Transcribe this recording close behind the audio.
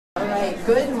right,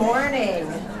 good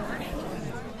morning.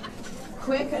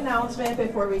 Quick announcement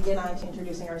before we get on to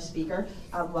introducing our speaker.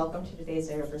 Welcome to today's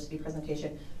diversity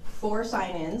presentation. For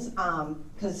sign-ins,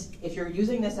 because if you're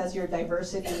using this as your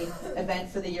diversity event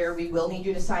for the year, we will need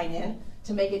you to sign in.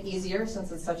 To make it easier,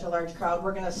 since it's such a large crowd,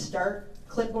 we're going to start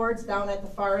clipboards down at the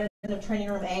far end of training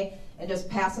room A and just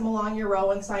pass them along your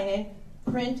row and sign in.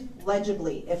 Print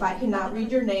legibly. If I cannot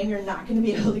read your name, you're not going to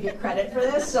be able to get credit for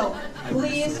this, so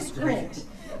please print.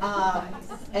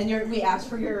 And we ask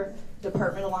for your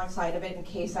department alongside of it in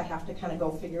case I have to kind of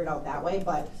go figure it out that way,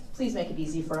 but please make it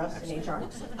easy for us in HR.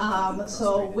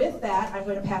 So with that, I'm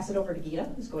going to pass it over to Gita,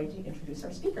 who's going to introduce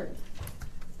our speaker.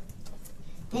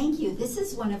 Thank you. This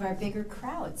is one of our bigger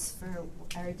crowds for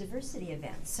our diversity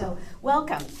event. So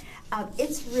welcome.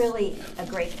 It's really a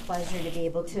great pleasure to be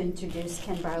able to introduce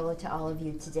Ken Barlow to all of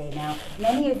you today. Now,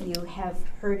 many of you have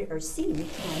heard or seen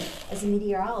Ken as a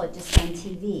meteorologist on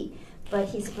TV, but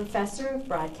he's a professor of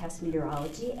broadcast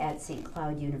meteorology at St.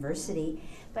 Cloud University.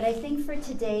 But I think for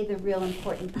today, the real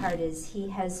important part is he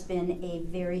has been a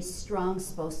very strong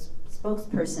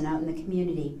spokesperson out in the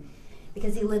community,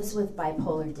 because he lives with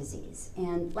bipolar disease.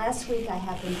 And last week I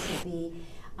happened to be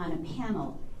on a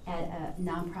panel at a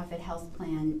nonprofit health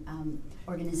plan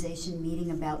organization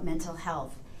meeting about mental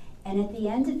health. And at the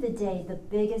end of the day, the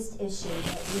biggest issue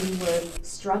that we were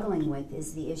struggling with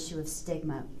is the issue of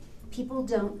stigma. People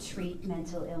don't treat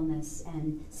mental illness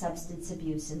and substance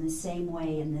abuse in the same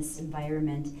way in this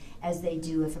environment as they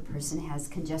do if a person has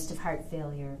congestive heart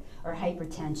failure or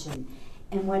hypertension.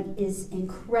 And what is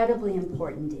incredibly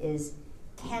important is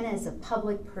Ken, as a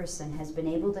public person, has been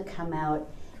able to come out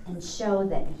and show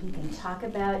that he can talk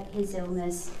about his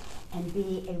illness and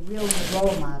be a real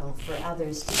role model for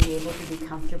others to be able to be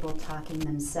comfortable talking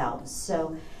themselves.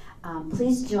 So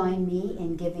please join me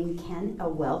in giving Ken a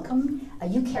welcome, a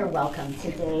UCare welcome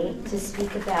today to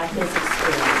speak about his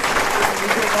experience.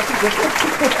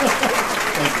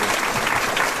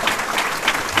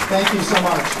 Thank you so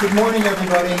much. Good morning,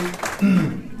 everybody.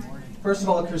 First of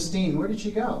all, Christine, where did she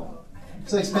go?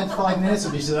 So I spent 5 minutes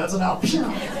with you, so that's enough.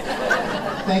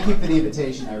 Thank you for the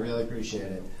invitation. I really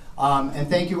appreciate it. And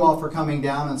thank you all for coming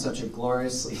down on such a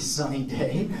gloriously sunny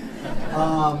day.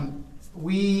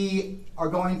 We are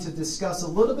going to discuss a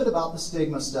little bit about the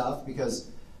stigma stuff,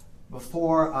 because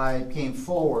before I came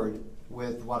forward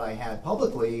with what I had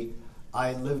publicly,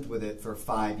 I lived with it for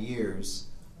 5 years,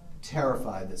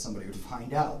 terrified that somebody would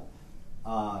find out,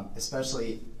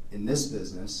 especially in this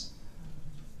business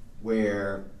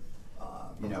where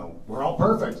we're all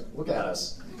perfect. Look at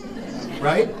us,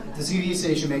 right? The TV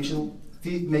station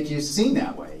make you seem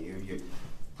that way. You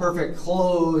perfect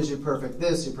clothes, you're perfect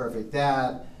this, you're perfect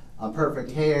that. Perfect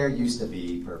hair used to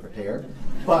be perfect hair,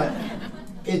 but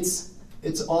it's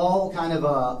all kind of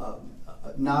a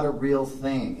not a real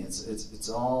thing. It's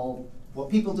all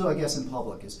what people do, I guess, in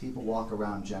public is people walk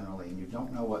around generally, and you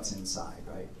don't know what's inside,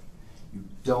 right? You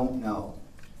don't know,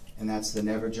 and that's the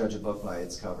never judge a book by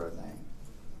its cover thing.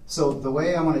 So the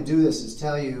way I want to do this is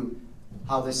tell you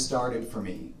how this started for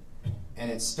me. And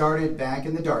it started back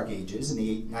in the dark ages, in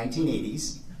the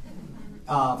 1980s,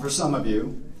 for some of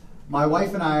you. My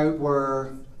wife and I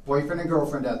were boyfriend and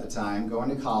girlfriend at the time, going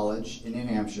to college in New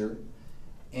Hampshire,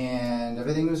 and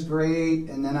everything was great,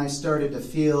 and then I started to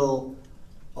feel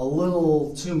a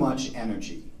little too much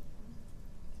energy.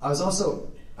 I was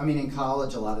also, in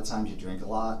college, a lot of times you drink a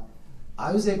lot.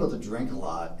 I was able to drink a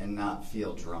lot and not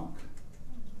feel drunk.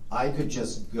 I could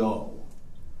just go.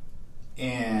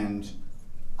 And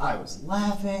I was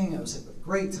laughing, I was having a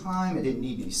great time, I didn't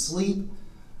need any sleep.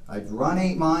 I'd run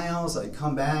 8 miles, I'd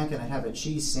come back and I'd have a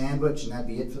cheese sandwich and that'd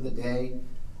be it for the day.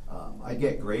 I'd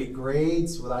get great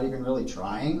grades without even really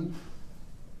trying.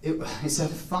 I said,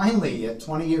 finally, at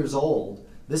 20 years old,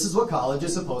 this is what college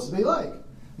is supposed to be like.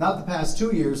 Not the past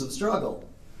 2 years of struggle.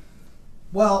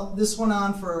 Well, this went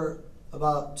on for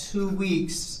about 2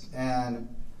 weeks, and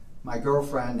my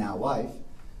girlfriend, now wife,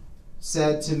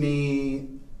 said to me,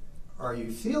 "Are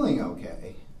you feeling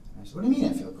okay?" I said, "What do you mean?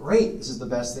 I feel great. This is the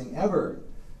best thing ever."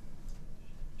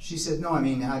 She said, "No,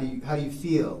 how do you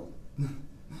feel?"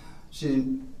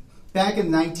 Back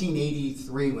in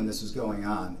 1983, when this was going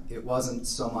on, it wasn't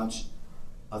so much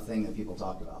a thing that people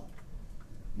talked about.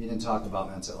 You didn't talk about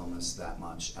mental illness that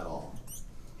much at all.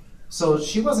 So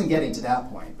she wasn't getting to that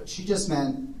point, but she just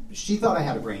meant she thought I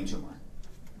had a brain tumor.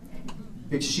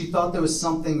 Because she thought there was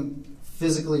something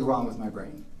physically wrong with my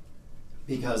brain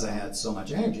because I had so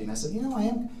much energy. And I said, I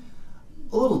am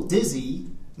a little dizzy,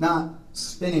 not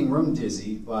spinning room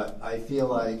dizzy, but I feel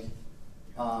like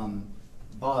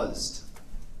buzzed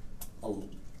a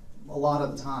lot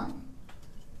of the time.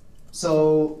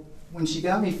 So when she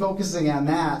got me focusing on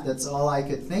that, that's all I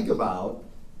could think about.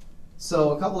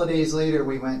 So a couple of days later,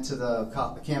 we went to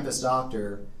the campus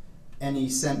doctor, and he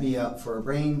sent me up for a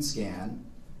brain scan,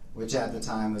 which at the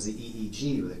time was the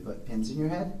EEG, where they put pins in your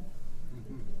head.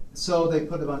 So they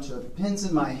put a bunch of pins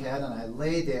in my head, and I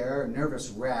lay there, a nervous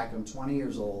wreck. I'm 20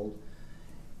 years old.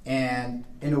 And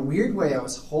in a weird way, I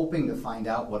was hoping to find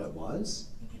out what it was.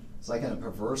 It's like in a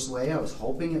perverse way. I was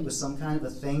hoping it was some kind of a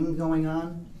thing going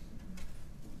on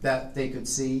that they could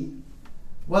see.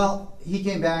 Well, he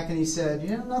came back and he said,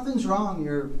 nothing's wrong.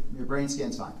 Your brain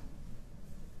scan's fine.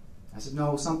 I said,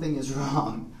 no, something is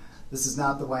wrong. This is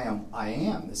not the way I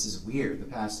am. This is weird. The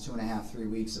past 2.5, 3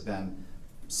 weeks have been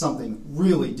something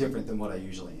really different than what I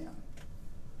usually am.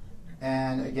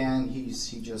 And again, he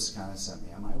just kind of sent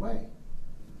me on my way.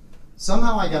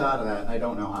 Somehow I got out of that, and I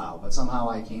don't know how, but somehow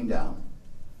I came down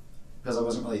because I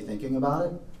wasn't really thinking about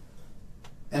it.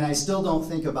 And I still don't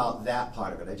think about that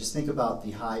part of it. I just think about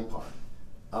the high part.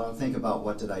 I don't think about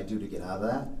what did I do to get out of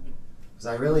that, because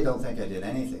I really don't think I did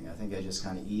anything. I think I just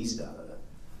kind of eased out of it.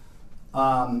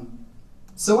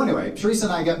 So anyway, Teresa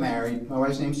and I got married. My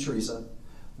wife's name's Teresa.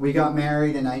 We got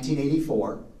married in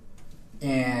 1984,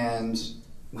 and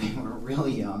we were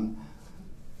really young.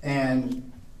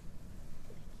 And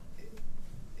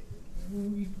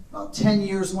about 10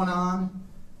 years went on.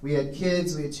 We had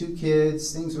kids. We had 2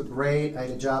 kids. Things were great. I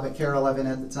had a job at Care 11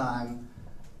 at the time.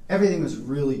 Everything was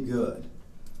really good.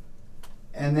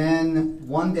 And then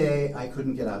one day, I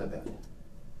couldn't get out of bed.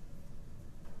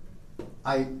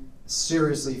 I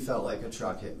seriously felt like a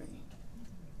truck hit me.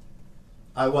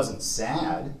 I wasn't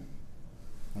sad.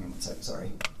 Hang on one second,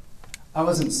 sorry. I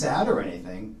wasn't sad or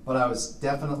anything, but I was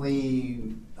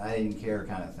definitely, I didn't care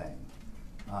kind of thing.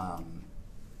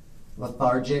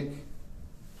 Lethargic.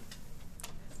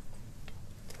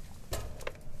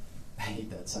 I hate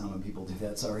that sound when people do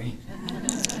that, sorry.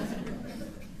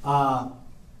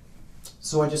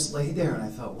 So I just lay there and I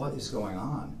thought, what is going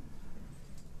on?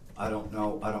 I don't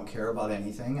know, I don't care about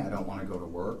anything. I don't want to go to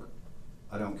work.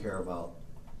 I don't care about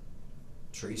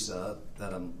Teresa,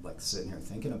 that I'm like sitting here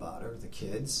thinking about her, the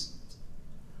kids.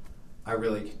 I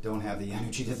really don't have the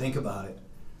energy to think about it.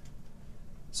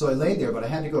 So I laid there, but I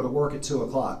had to go to work at 2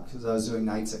 o'clock because I was doing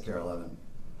nights at Care 11.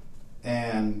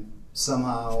 And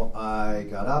somehow I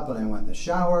got up and I went in the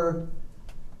shower,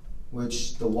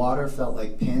 which the water felt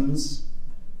like pins,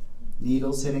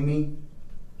 needles hitting me.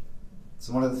 It's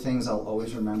one of the things I'll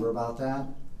always remember about that.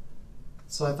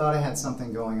 So I thought I had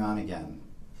something going on again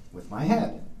with my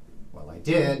head. Well, I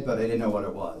did, but I didn't know what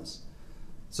it was.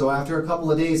 So after a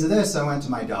couple of days of this, I went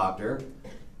to my doctor,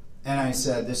 and I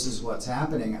said, this is what's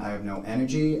happening. I have no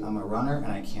energy. I'm a runner,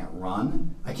 and I can't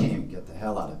run. I can't even get the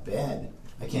hell out of bed.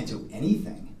 I can't do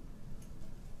anything.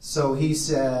 So he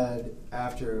said,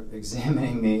 after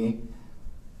examining me,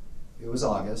 it was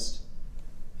August,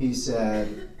 he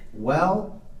said,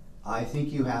 well, I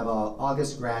think you have an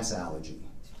August grass allergy.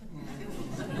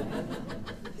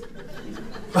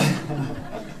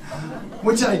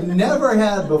 Which I'd never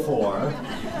had before,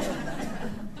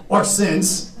 or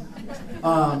since.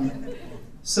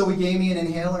 So he gave me an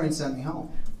inhaler and sent me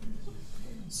home.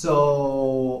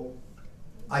 So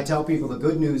I tell people the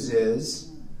good news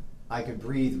is I could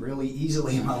breathe really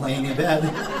easily while laying in bed.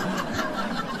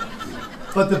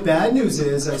 But the bad news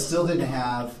is I still didn't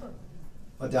have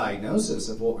a diagnosis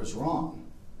of what was wrong.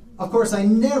 Of course, I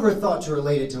never thought to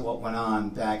relate it to what went on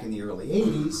back in the early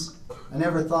 80s. I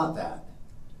never thought that,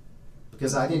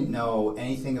 because I didn't know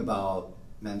anything about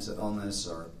mental illness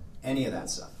or any of that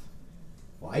stuff.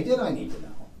 Why did I need to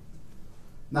know?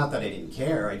 Not that I didn't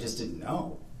care, I just didn't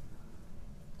know.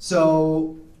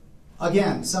 So,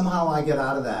 again, somehow I get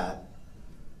out of that.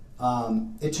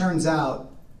 It turns out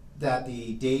that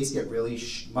the days get really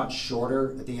much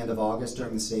shorter at the end of August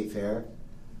during the state fair.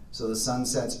 So the sun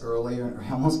sets earlier,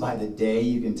 almost by the day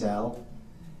you can tell.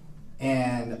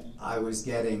 And I was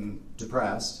getting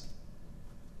depressed,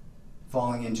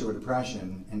 falling into a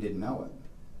depression, and didn't know it.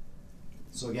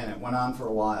 So again, it went on for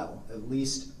a while, at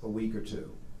least a week or 2,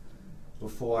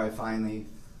 before I finally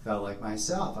felt like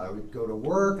myself. I would go to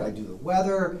work, I'd do the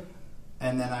weather,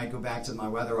 and then I'd go back to my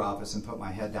weather office and put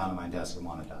my head down on my desk and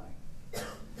want to die.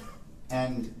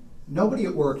 And nobody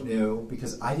at work knew,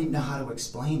 because I didn't know how to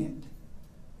explain it.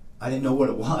 I didn't know what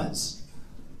it was.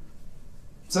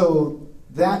 So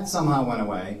that somehow went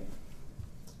away.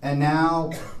 And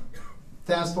now,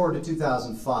 fast forward to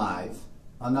 2005,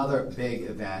 another big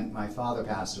event. My father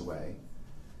passed away.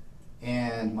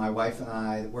 And my wife and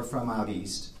I, we're from out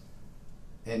east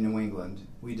in New England.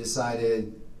 We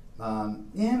decided,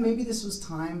 maybe this was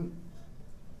time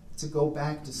to go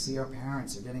back to see our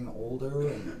parents. They're getting older,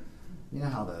 and You know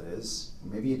how that is.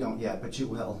 Maybe you don't yet, but you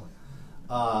will.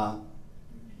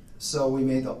 So we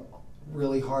made the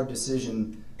really hard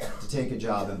decision to take a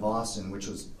job in Boston, which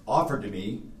was offered to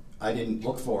me. I didn't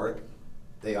look for it.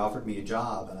 They offered me a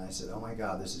job, and I said, oh my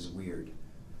God, this is weird.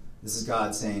 This is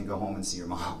God saying, go home and see your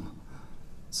mom.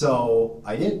 So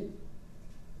I did.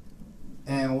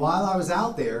 And while I was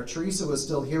out there, Teresa was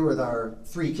still here with our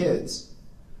 3 kids,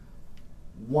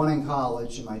 1 in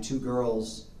college and my 2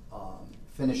 girls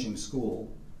finishing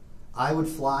school. I would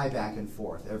fly back and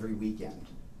forth every weekend,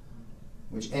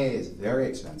 which A, is very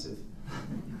expensive,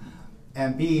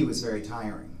 and B, was very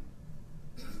tiring.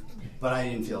 But I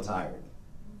didn't feel tired.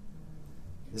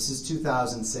 This is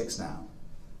 2006 now.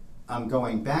 I'm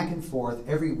going back and forth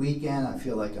every weekend. I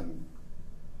feel like I'm,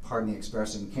 pardon the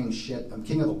expression, king shit. I'm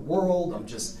king of the world. I'm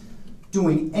just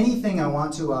doing anything I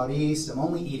want to out east. I'm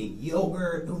only eating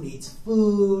yogurt. Who needs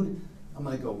food? I'm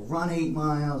going to go run 8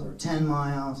 miles or 10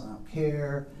 miles. I don't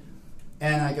care.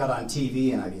 And I got on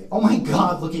TV and I'd be like, oh my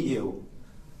God, look at you.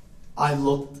 I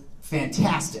looked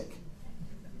fantastic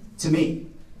to me.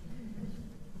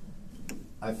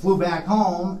 I flew back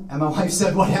home and my wife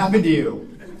said, what happened to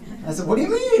you? I said, what do you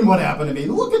mean, what happened to me?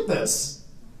 Look at this.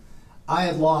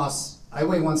 I weigh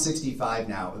 165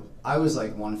 now. I was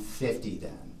like 150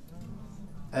 then.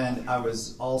 And I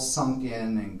was all sunk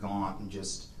in and gaunt and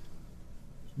just,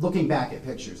 looking back at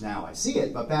pictures now, I see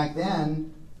it. But back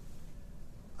then,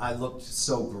 I looked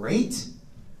so great.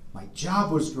 My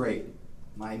job was great.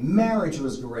 My marriage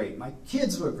was great. My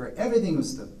kids were great. Everything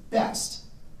was the best.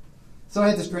 So I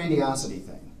had this grandiosity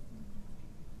thing.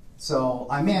 So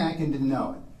I didn't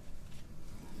know it.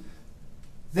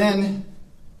 Then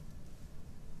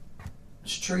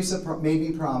Teresa made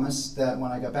me promise that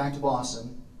when I got back to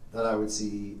Boston that I would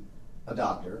see a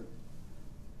doctor,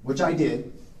 which I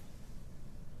did.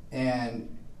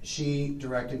 And she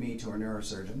directed me to a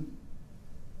neurosurgeon.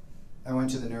 I went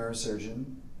to the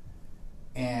neurosurgeon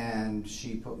and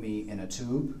she put me in a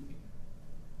tube,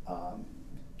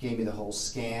 gave me the whole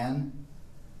scan,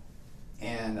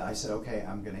 and I said, okay,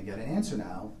 I'm going to get an answer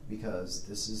now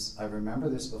because I remember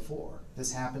this before.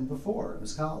 This happened before. It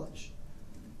was college.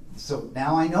 So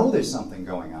now I know there's something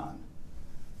going on.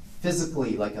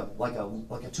 Physically, like a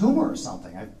tumor or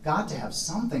something. I've got to have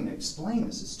something to explain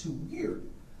this. It's too weird.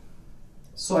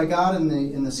 So I got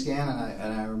in the scan,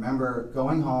 and I remember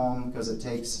going home, because it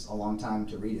takes a long time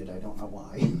to read it. I don't know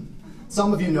why.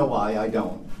 Some of you know why, I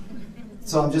don't.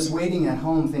 So I'm just waiting at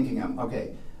home thinking,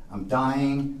 okay, I'm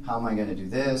dying. How am I going to do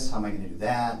this? How am I going to do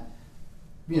that?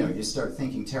 You know, you start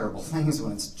thinking terrible things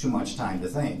when it's too much time to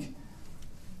think.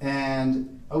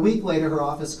 And a week later, her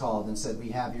office called and said, we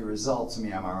have your results from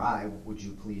the MRI. Would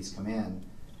you please come in?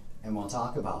 And we'll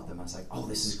talk about them. I was like, oh,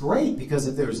 this is great, because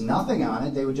if there's nothing on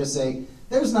it, they would just say,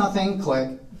 there's nothing,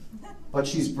 click. But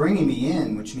she's bringing me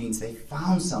in, which means they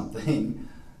found something.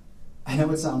 I know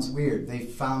it sounds weird. They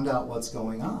found out what's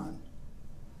going on.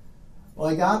 Well,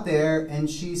 I got there, and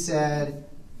she said,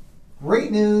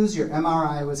 great news, your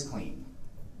MRI was clean.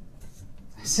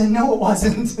 I said, no, it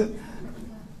wasn't.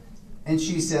 And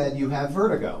she said, you have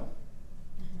vertigo.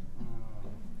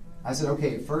 I said,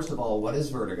 okay, first of all, what is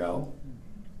vertigo?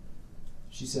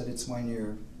 She said, it's when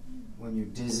you're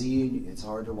dizzy, it's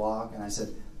hard to walk. And I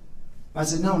said,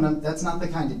 no, that's not the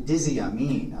kind of dizzy I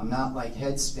mean. I'm not like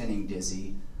head spinning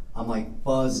dizzy. I'm like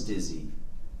buzz dizzy.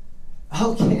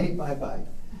 Okay, bye-bye.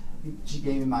 She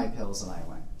gave me my pills and I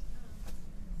went.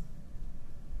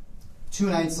 2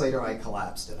 nights later, I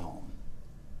collapsed at home.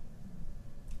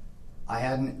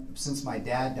 Since my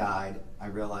dad died, I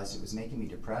realized it was making me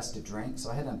depressed to drink, so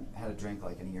I hadn't had a drink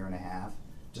like in a year and a half,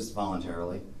 just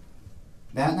voluntarily.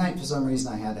 That night, for some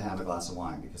reason, I had to have a glass of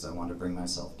wine because I wanted to bring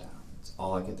myself down. It's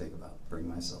all I could think about, bring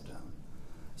myself down.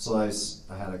 So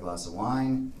I had a glass of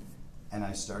wine, and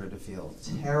I started to feel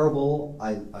terrible.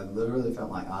 I literally felt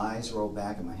my eyes roll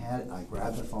back in my head. I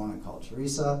grabbed the phone and called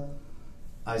Teresa.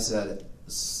 I said,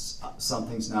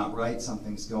 something's not right,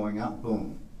 something's going up,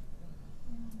 boom.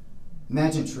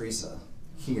 Imagine Teresa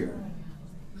here,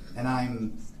 and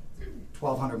I'm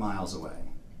 1,200 miles away,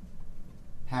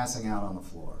 passing out on the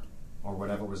floor, or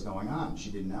whatever was going on. She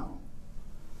didn't know.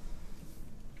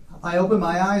 I open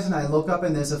my eyes and I look up,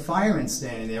 and there's a fireman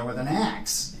standing there with an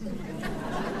axe.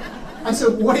 I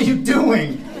said, what are you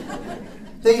doing?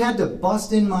 They had to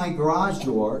bust in my garage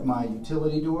door, my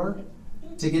utility door,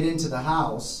 to get into the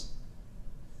house.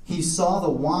 He saw the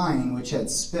wine which had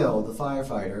spilled, the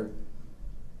firefighter,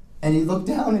 and he looked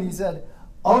down and he said,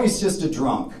 oh, he's just a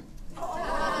drunk.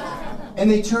 And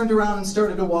they turned around and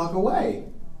started to walk away.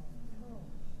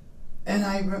 And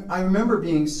I remember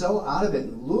being so out of it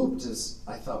and looped, as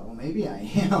I thought, well, maybe I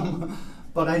am.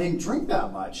 but I didn't drink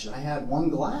that much. I had one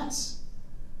glass.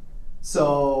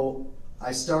 So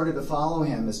I started to follow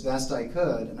him as best I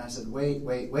could, and I said, wait,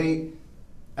 wait, wait.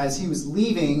 As he was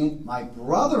leaving, my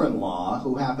brother-in-law,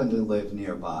 who happened to live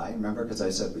nearby, remember, because I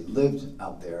said we lived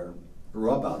out there,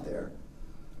 grew up out there,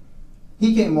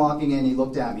 he came walking in, he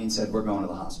looked at me and said, we're going to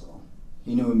the hospital.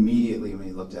 He knew immediately when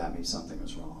he looked at me something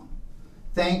was wrong.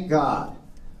 Thank God,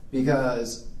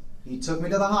 because he took me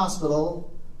to the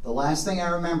hospital. The last thing I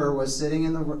remember was sitting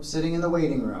in the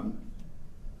waiting room.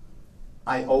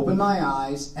 I opened my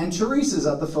eyes, and Teresa's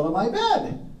at the foot of my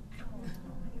bed.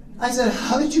 I said,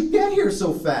 how did you get here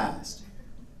so fast?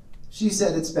 She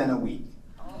said, it's been a week.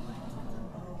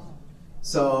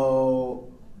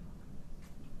 So,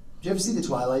 did you ever see The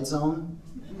Twilight Zone?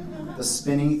 The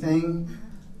spinning thing?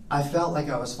 I felt like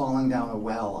I was falling down a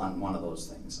well on one of those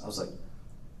things. I was like,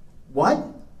 what?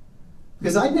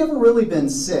 Because I'd never really been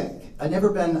sick. I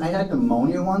had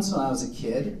pneumonia once when I was a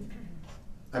kid.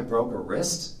 I broke a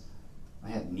wrist. I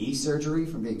had knee surgery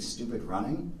from being stupid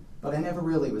running, but I never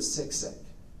really was sick.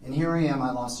 And here I am,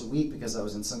 I lost a week because I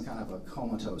was in some kind of a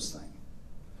comatose thing.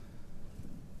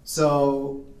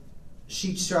 So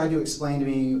she tried to explain to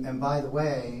me, and by the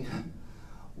way,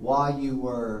 while you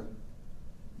were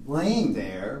laying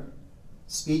there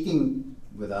speaking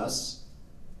with us,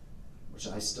 which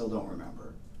I still don't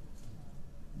remember,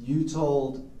 you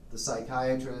told the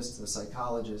psychiatrist, the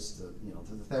psychologist,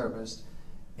 the therapist,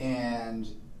 and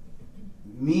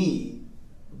me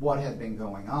what had been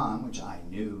going on, which I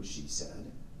knew, she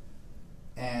said,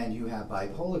 and you have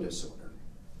bipolar disorder.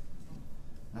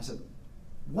 And I said,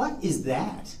 what is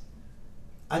that?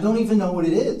 I don't even know what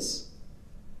it is.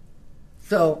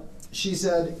 So she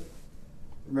said,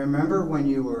 remember when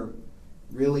you were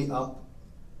really up?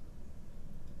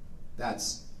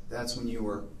 That's when you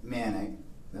were manic.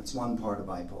 That's one part of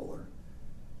bipolar.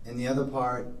 And the other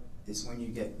part is when you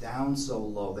get down so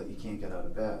low that you can't get out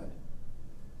of bed.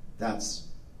 That's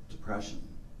depression.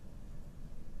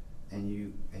 And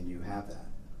you have that.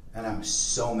 And I was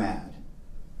so mad.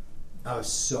 I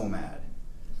was so mad.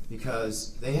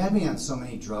 Because they had me on so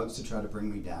many drugs to try to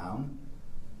bring me down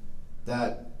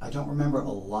that I don't remember a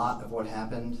lot of what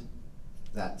happened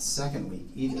that second week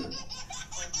either.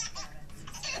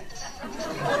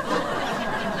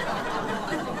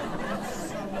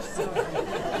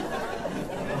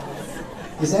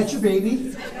 Is that your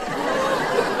baby?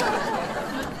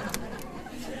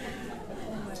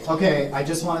 Okay, I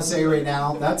just want to say right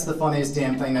now, that's the funniest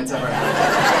damn thing that's ever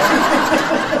happened.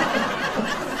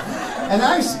 And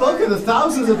I've spoken to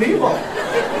thousands of people,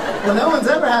 but no one's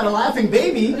ever had a laughing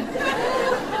baby.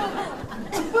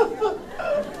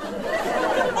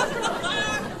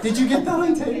 Did you get that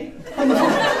on tape?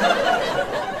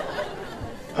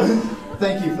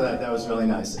 Thank you for that. That was really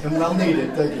nice and well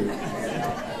needed. Thank you.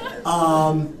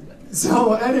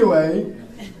 So anyway,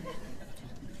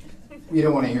 you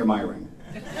don't want to hear my ring.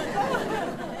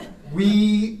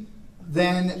 We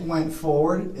then went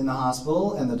forward in the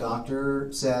hospital, and the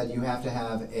doctor said you have to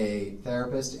have a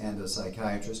therapist and a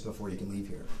psychiatrist before you can leave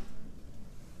here.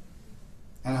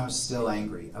 And I was still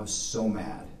angry. I was so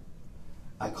mad.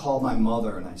 I called my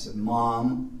mother and I said,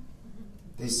 Mom,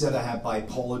 they said I have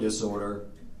bipolar disorder.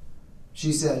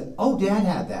 She said, oh, Dad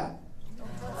had that.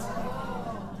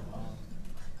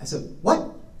 I said, what?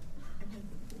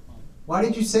 Why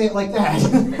did you say it like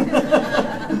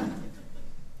that?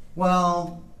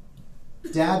 Well,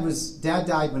 Dad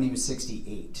died when he was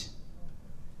 68.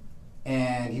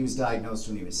 And he was diagnosed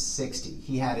when he was 60.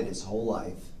 He had it his whole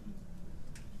life.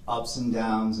 Ups and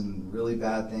downs and really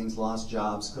bad things, lost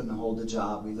jobs, couldn't hold a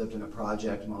job. We lived in a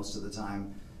project most of the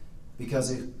time because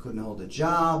he couldn't hold a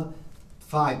job.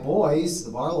 5 boys,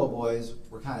 the Barlow boys,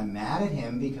 were kind of mad at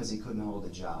him because he couldn't hold a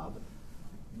job.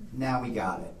 Now we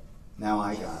got it. Now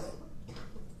I got it.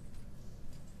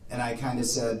 And I kind of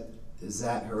said, is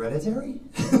that hereditary?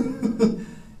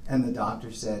 And the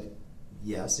doctor said,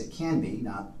 yes, it can be.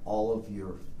 Not all of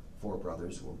your 4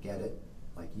 brothers will get it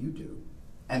like you do.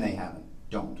 And they haven't.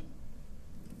 Don't.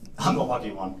 I'm the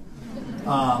lucky one.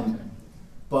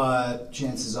 But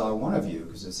chances are one of you,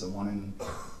 because it's a 1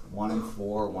 in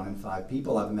 4, 1 in 5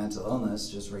 people have a mental illness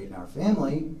just right in our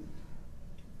family.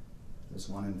 There's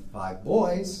 1 in 5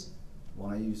 boys.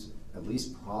 One of you's at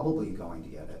least probably going to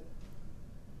get it.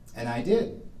 And I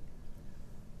did.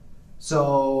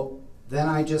 So then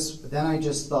I just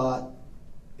thought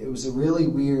it was a really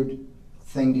weird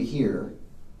thing to hear,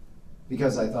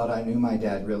 because I thought I knew my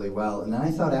dad really well. And then I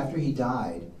thought after he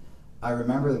died, I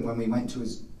remember that when we went to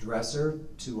his dresser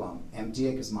to empty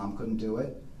it because Mom couldn't do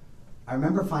it, I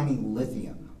remember finding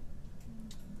lithium.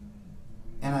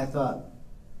 And I thought,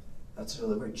 That's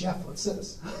really weird. Jeff, what's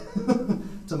this?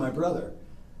 To my brother.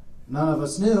 None of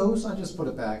us knew, so I just put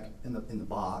it back in the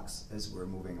box as we're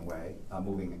moving away,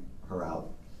 moving her out.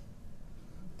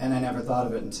 And I never thought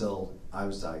of it until I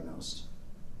was diagnosed.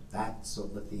 That's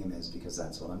what lithium is, because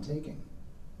that's what I'm taking.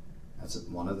 That's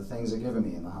one of the things they're giving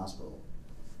me in the hospital,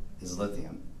 is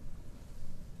lithium.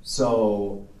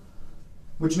 So,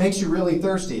 which makes you really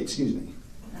thirsty, excuse me.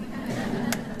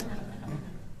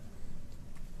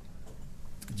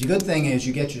 The good thing is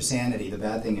you get your sanity. The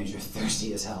bad thing is you're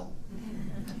thirsty as hell.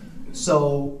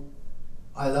 So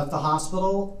I left the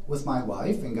hospital with my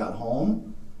wife and got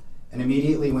home and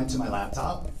immediately went to my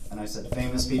laptop and I said,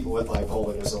 famous people with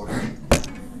bipolar disorder,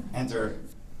 enter.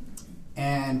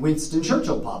 And Winston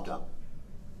Churchill popped up.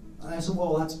 And I said,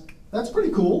 well, that's pretty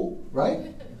cool,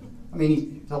 right? I mean,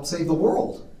 he helped save the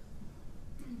world.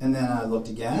 And then I looked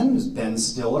again, it was Ben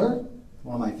Stiller,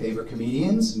 one of my favorite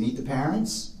comedians, Meet the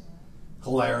Parents,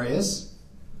 hilarious.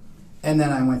 And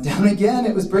then I went down again,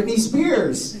 it was Britney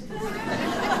Spears.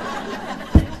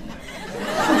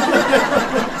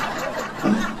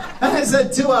 And I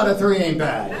said 2 out of 3 ain't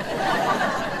bad.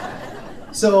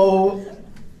 So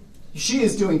she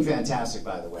is doing fantastic,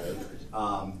 by the way.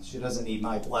 She doesn't need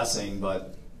my blessing,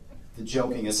 but the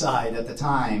joking aside, at the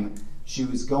time, she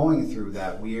was going through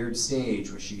that weird stage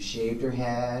where she shaved her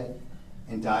head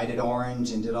and dyed it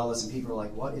orange and did all this, and people were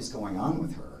like, what is going on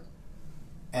with her?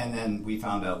 And then we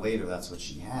found out later that's what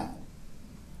she had.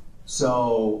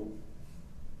 So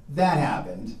that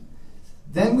happened.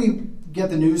 Then we get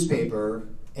the newspaper,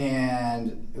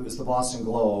 and it was the Boston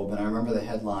Globe, and I remember the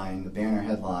headline, the banner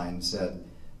headline said,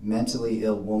 mentally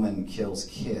ill woman kills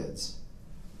kids.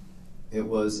 It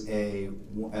was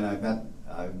and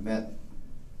I've met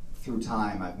through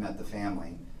time, I've met the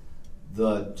family.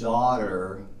 The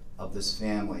daughter of this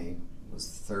family was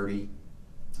 30,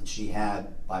 and she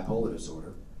had bipolar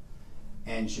disorder,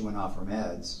 and she went off her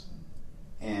meds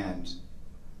and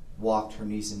walked her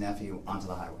niece and nephew onto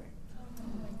the highway.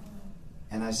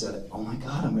 And I said, oh my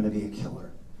God, I'm going to be a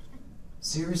killer.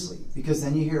 Seriously, because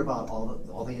then you hear about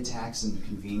all the attacks in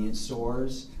convenience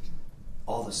stores,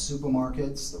 all the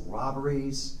supermarkets, the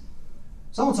robberies.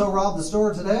 So-and-so robbed the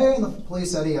store today, and the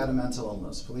police said he had a mental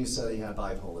illness. Police said he had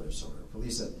bipolar disorder.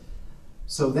 Police said...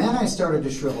 So then I started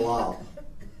to shrivel up,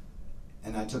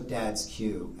 and I took Dad's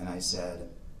cue, and I said,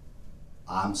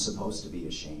 I'm supposed to be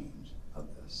ashamed of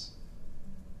this.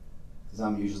 Because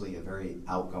I'm usually a very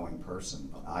outgoing person,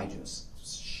 but I just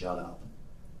shut up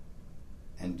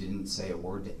and didn't say a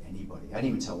word to anybody. I didn't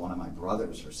even tell one of my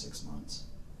brothers for 6 months.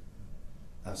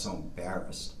 I was so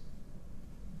embarrassed.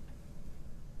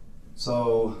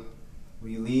 So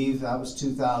we leave, that was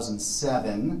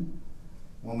 2007.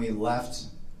 When we left,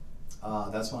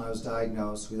 that's when I was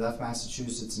diagnosed. We left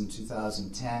Massachusetts in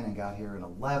 2010 and got here in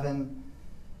 11.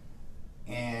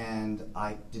 And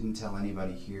I didn't tell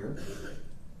anybody here.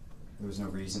 There was no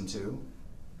reason to.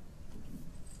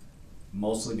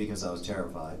 Mostly because I was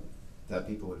terrified that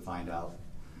people would find out.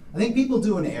 I think people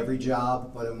do in every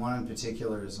job, but in one in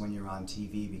particular is when you're on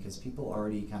TV, because people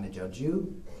already kind of judge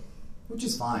you, which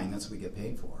is fine, that's what we get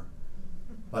paid for.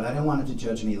 But I didn't want them to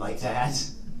judge me like that.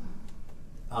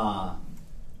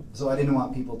 So I didn't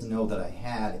want people to know that I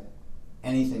had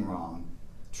anything wrong.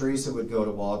 Teresa would go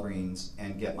to Walgreens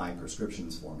and get my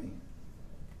prescriptions for me,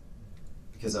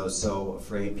 because I was so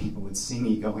afraid people would see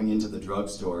me going into the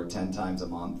drugstore 10 times a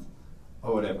month,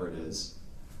 or whatever it is.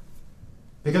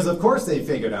 Because of course they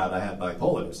figured out I had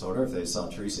bipolar disorder if they saw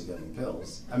Teresa getting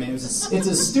pills. I mean, it's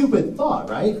a stupid thought,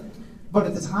 right? But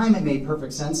at the time it made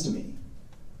perfect sense to me.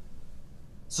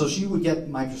 So she would get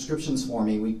my prescriptions for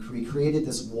me. We created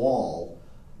this wall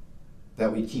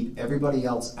that we'd keep everybody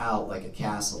else out like a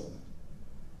castle.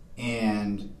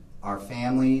 And our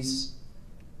families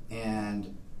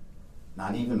and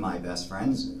not even my best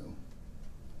friends knew.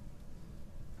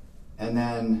 And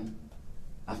then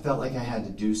I felt like I had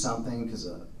to do something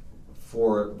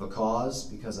for the cause,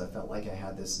 because I felt like I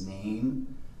had this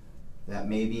name that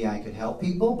maybe I could help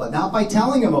people, but not by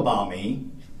telling them about me,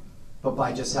 but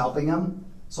by just helping them.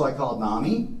 So I called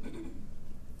NAMI,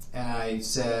 and I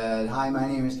said, hi, my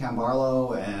name is Ken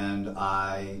Barlow, and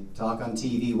I talk on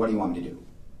TV. What do you want me to do?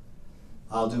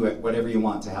 I'll do it, whatever you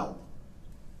want to help.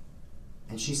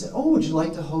 And she said, oh, would you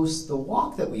like to host the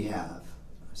walk that we have?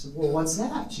 I said, well, what's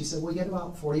that? She said, we get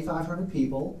about 4,500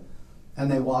 people, and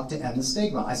they walk to end the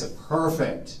stigma. I said,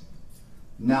 perfect.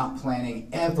 Not planning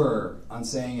ever on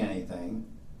saying anything.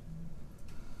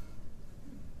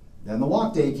 Then the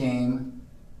walk day came,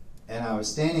 and I was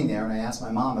standing there, and I asked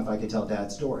my mom if I could tell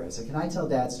Dad's story. I said, can I tell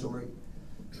Dad's story?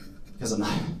 Because I'm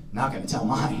not going to tell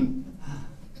mine.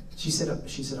 She said,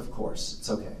 of course, it's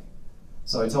okay.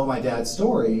 So I told my dad's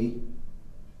story,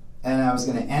 and I was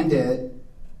going to end it,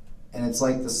 and it's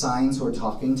like the signs were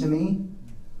talking to me.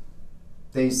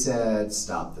 They said,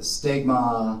 stop the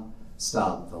stigma,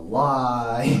 stop the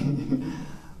lie,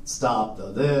 stop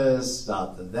the this,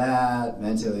 stop the that,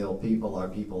 mentally ill people are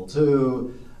people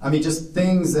too. I mean, just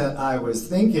things that I was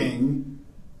thinking,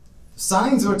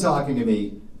 signs were talking to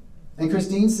me. And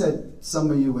Christine said some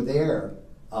of you were there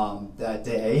that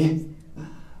day,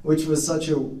 which was such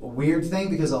a weird thing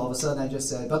because all of a sudden I just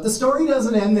said, but the story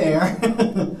doesn't end there.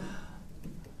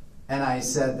 And I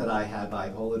said that I had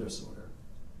bipolar disorder.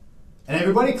 And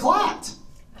everybody clapped.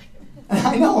 And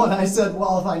I know, and I said,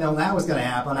 well, if I known that was going to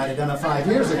happen, I'd have done it 5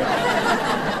 years ago.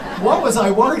 What was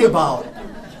I worried about?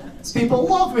 Because people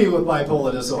love me with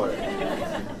bipolar disorder.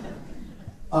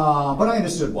 But I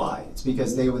understood why. It's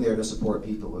because they were there to support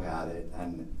people who had it.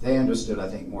 And they understood, I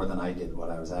think, more than I did what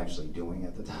I was actually doing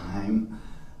at the time.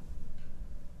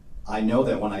 I know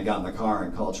that when I got in the car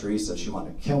and called Teresa, she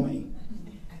wanted to kill me.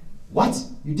 What?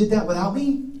 You did that without me?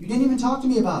 You didn't even talk to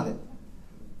me about it.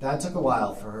 That took a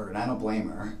while for her, and I don't blame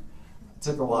her. It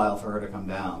took a while for her to come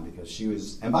down because she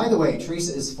was... And by the way,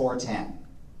 Teresa is 4'10".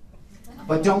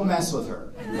 But don't mess with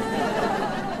her.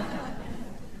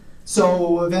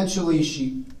 So eventually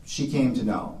she came to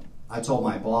know. I told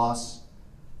my boss,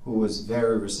 who was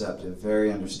very receptive,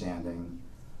 very understanding.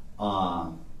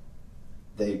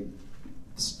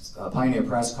 Pioneer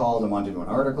Press called and wanted to do an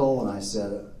article, and I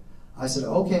said,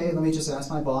 okay, let me just ask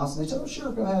my boss. And they said, oh,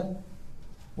 sure, go ahead.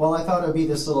 Well, I thought it would be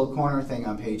this little corner thing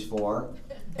on page 4.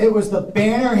 It was the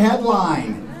banner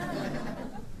headline.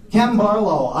 Ken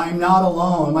Barlow, I'm not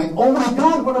alone. I'm like, oh my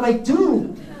God, what did I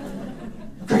do?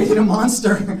 I created a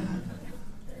monster.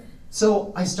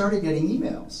 So I started getting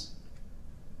emails.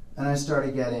 And I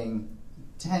started getting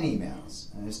 10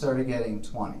 emails. And I started getting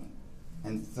 20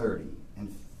 and 30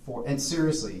 and 40. And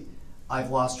seriously, I've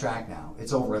lost track now.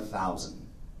 It's over 1,000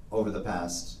 over the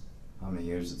past, how many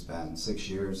years it's been? 6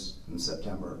 years in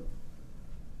September.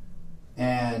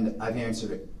 And I've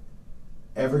answered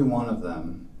every one of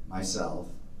them myself.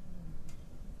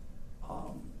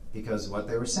 Because what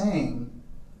they were saying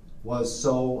was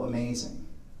so amazing.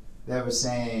 They weren't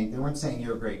saying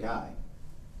you're a great guy,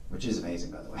 which is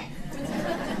amazing, by the way.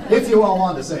 If you all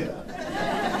want to say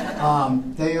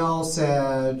that. They all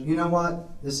said, you know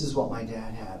what? This is what my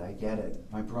dad had. I get it.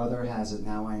 My brother has it.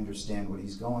 Now I understand what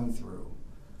he's going through.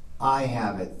 I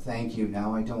have it. Thank you.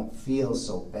 Now I don't feel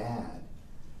so bad.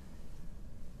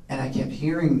 And I kept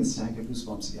hearing this. I get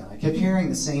goosebumps again. I kept hearing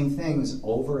the same things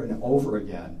over and over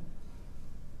again.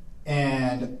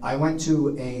 And I went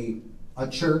to a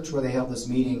church where they held this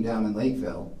meeting down in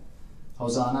Lakeville,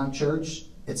 Hosanna Church.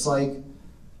 It's like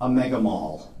a mega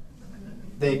mall.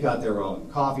 They've got their own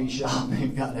coffee shop,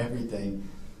 they've got everything.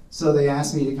 So they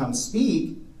asked me to come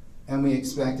speak, and we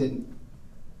expected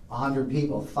 100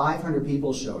 people. 500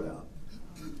 people showed up.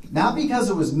 Not because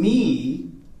it was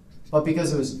me, but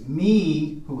because it was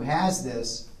me who has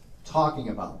this talking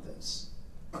about this.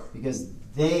 Because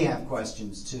they have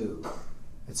questions too.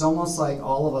 It's almost like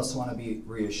all of us want to be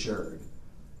reassured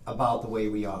about the way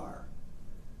we are.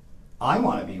 I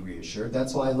want to be reassured.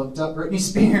 That's why I looked up Britney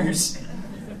Spears.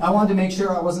 I wanted to make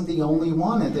sure I wasn't the only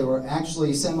one, that there were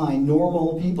actually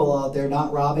semi-normal people out there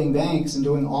not robbing banks and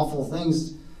doing awful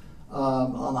things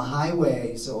on the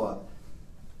highway. So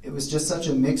it was just such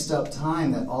a mixed up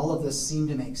time that all of this seemed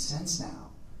to make sense now.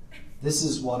 This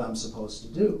is what I'm supposed to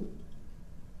do.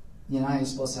 You know, you're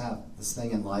supposed to have this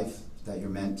thing in life that you're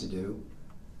meant to do.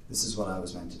 This is what I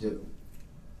was meant to do.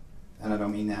 And I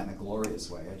don't mean that in a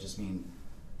glorious way. I just mean,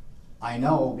 I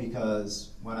know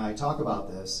because when I talk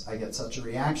about this, I get such a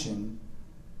reaction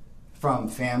from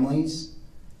families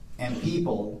and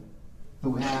people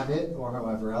who have it, or who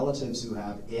have relatives who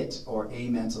have it, or a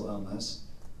mental illness.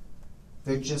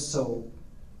 They're just so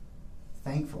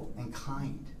thankful and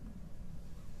kind.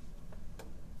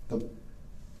 The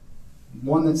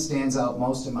one that stands out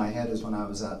most in my head is when I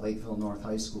was at Lakeville North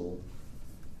High School.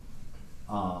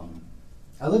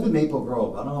 I live in Maple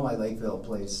Grove. I don't know why Lakeville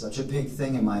plays such a big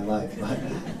thing in my life, but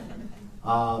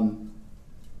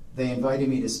they invited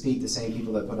me to speak, the same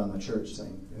people that put on the church, they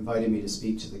invited me to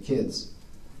speak to the kids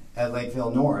at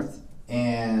Lakeville North.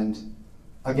 And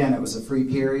again, it was a free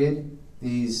period.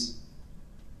 These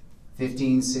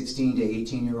 15, 16 to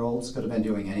 18-year-olds could have been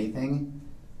doing anything.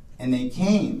 And they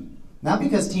came, not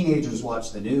because teenagers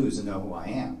watch the news and know who I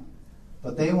am,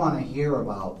 but they want to hear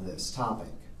about this topic.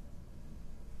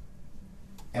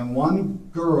 And one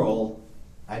girl,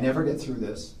 I never get through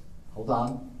this. Hold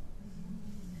on.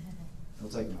 It'll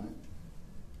take a minute.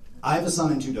 I have a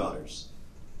son and 2 daughters.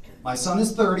 My son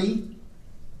is 30.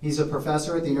 He's a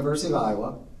professor at the University of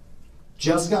Iowa.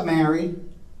 just got married.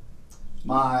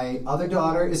 My other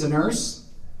daughter is a nurse,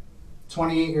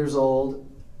 28 years old,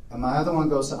 and my other one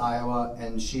goes to Iowa,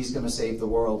 and she's going to save the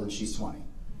world, and she's 20.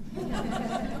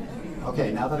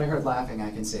 Okay, now that I heard laughing,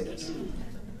 I can say this.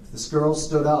 This girl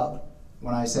stood up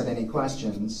when I said any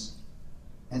questions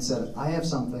and said, I have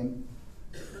something.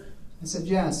 I said,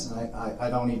 yes. And I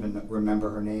don't even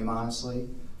remember her name, honestly,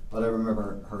 but I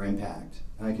remember her impact,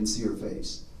 and I can see her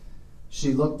face.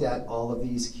 She looked at all of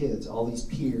these kids, all these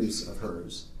peers of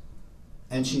hers,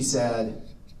 and she said,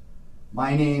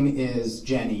 my name is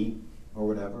Jenny, or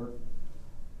whatever,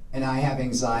 and I have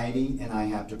anxiety and I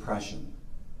have depression.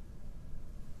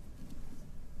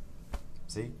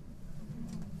 See?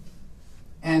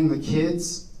 And the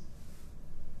kids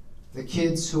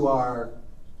who are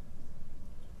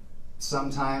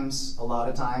sometimes, a lot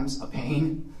of times, a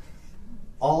pain,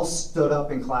 all stood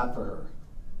up and clapped for her.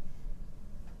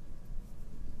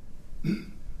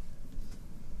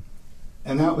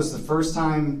 And that was the first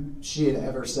time she had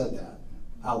ever said that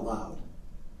out loud.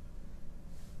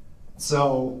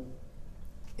 So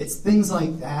it's things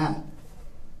like that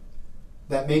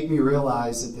that make me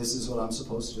realize that this is what I'm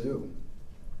supposed to do.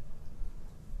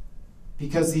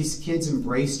 Because these kids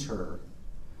embraced her,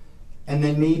 and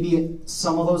then maybe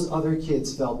some of those other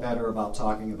kids felt better about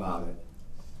talking about it.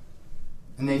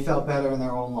 And they felt better in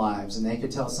their own lives, and they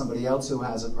could tell somebody else who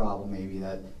has a problem maybe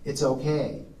that it's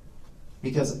okay.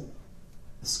 Because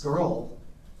this girl,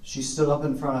 she stood up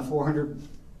in front of 400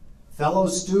 fellow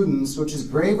students, which is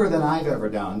braver than I've ever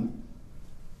done,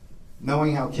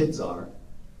 knowing how kids are,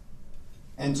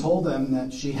 and told them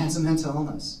that she has a mental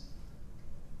illness.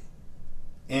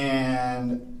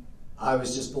 And I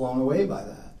was just blown away by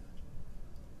that.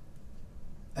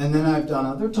 And then I've done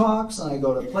other talks, and I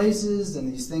go to places,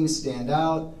 and these things stand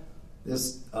out.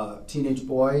 This teenage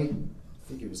boy, I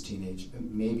think he was teenage,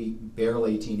 maybe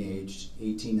barely teenage,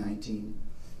 18, 19.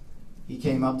 He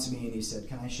came up to me and he said,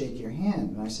 can I shake your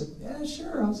hand? And I said, yeah,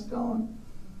 sure, how's it going?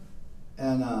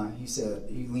 And he said,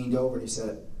 he leaned over and he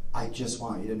said, I just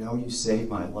want you to know you saved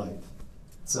my life.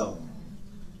 So,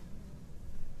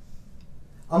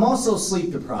 I'm also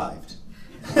sleep deprived.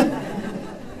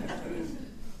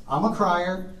 I'm a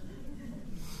crier.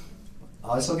 I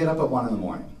also get up at 1 in the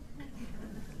morning.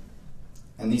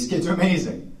 And these kids are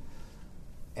amazing.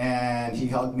 And he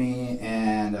hugged me,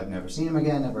 and I've never seen him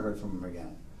again, never heard from him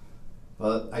again.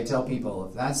 But I tell people,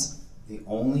 if that's the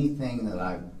only thing that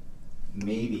I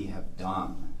maybe have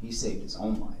done, he saved his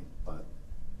own life, but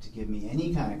to give me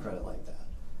any kind of credit like that.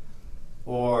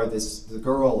 Or the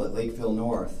girl at Lakeville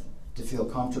North, to feel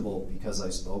comfortable because I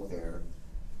spoke there,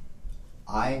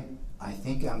 I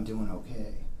think I'm doing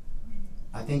okay.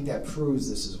 I think that proves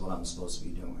this is what I'm supposed to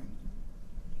be doing.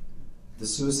 The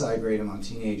suicide rate among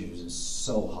teenagers is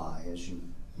so high, as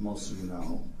most of you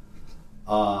know.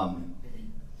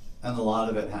 And a lot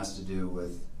of it has to do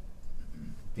with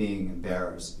being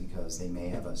embarrassed because they may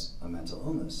have a mental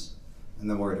illness, and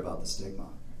they're worried about the stigma.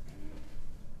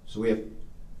 So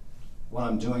what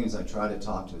I'm doing is I try to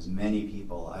talk to as many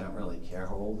people, I don't really care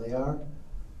how old they are,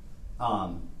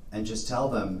 and just tell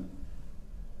them,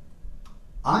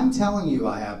 I'm telling you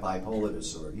I have bipolar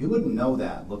disorder. You wouldn't know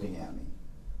that looking at me.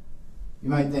 You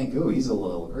might think, ooh, he's a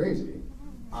little crazy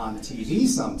on TV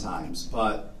sometimes,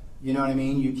 but you know what I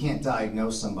mean? You can't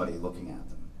diagnose somebody looking at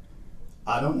them.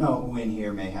 I don't know who in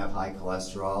here may have high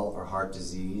cholesterol or heart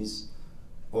disease,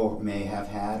 or may have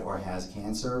had or has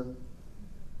cancer.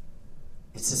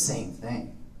 It's the same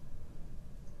thing.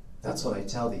 That's what I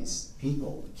tell these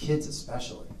people, kids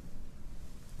especially,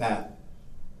 that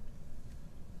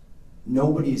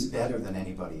nobody's better than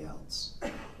anybody else.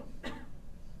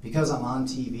 Because I'm on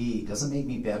TV doesn't make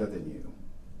me better than you.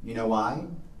 You know why?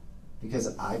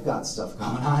 Because I've got stuff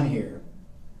going on here.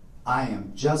 I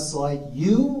am just like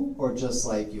you, or just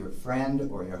like your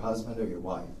friend or your husband or your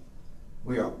wife.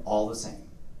 We are all the same.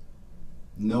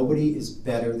 Nobody is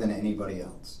better than anybody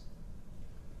else.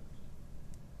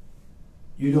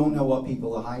 You don't know what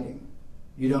people are hiding.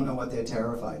 You don't know what they're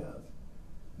terrified of.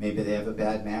 Maybe they have a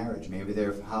bad marriage. Maybe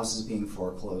their house is being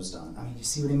foreclosed on. I mean, you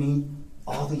see what I mean?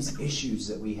 All these issues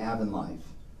that we have in life.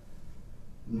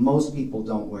 Most people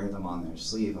don't wear them on their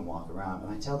sleeve and walk around.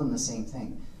 And I tell them the same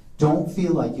thing. Don't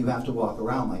feel like you have to walk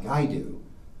around like I do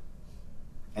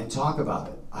and talk about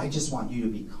it. I just want you to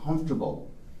be comfortable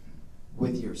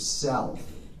with yourself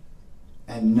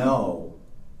and know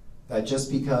that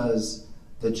just because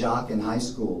the jock in high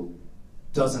school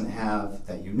doesn't have,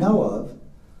 that you know of,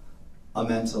 a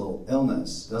mental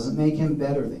illness doesn't make him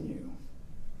better than you.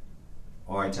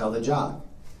 Or I tell the jock,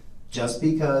 just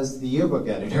because the yearbook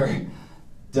editor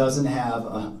doesn't have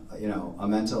a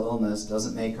mental illness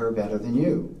doesn't make her better than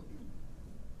you.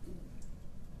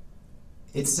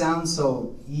 it sounds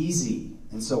so easy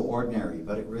and so ordinary,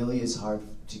 but it really is hard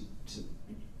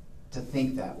to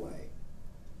think that way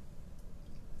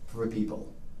for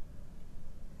people.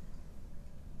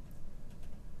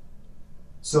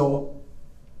 So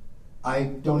I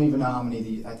don't even know how many of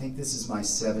these, I think this is my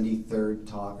 73rd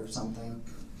talk or something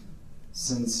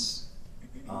since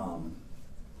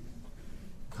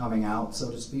coming out,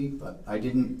 so to speak, but I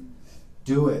didn't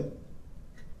do it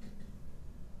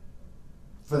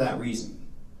for that reason.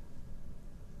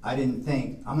 I didn't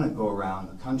think, I'm going to go around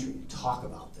the country and talk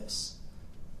about this.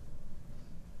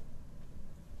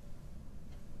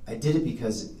 I did it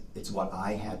because it's what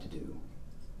I had to do.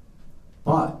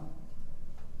 But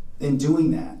in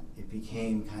doing that, it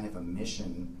became kind of a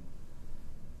mission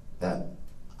that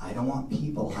I don't want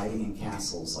people hiding in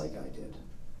castles like I did.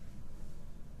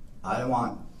 I don't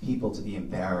want people to be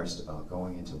embarrassed about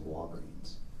going into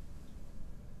Walgreens.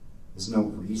 There's no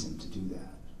reason to do that.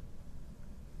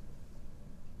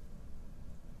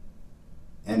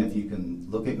 And if you can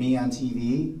look at me on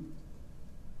TV,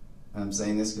 and I'm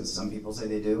saying this because some people say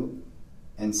they do,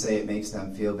 and say it makes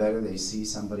them feel better, they see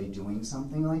somebody doing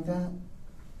something like that,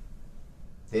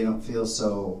 they don't feel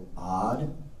so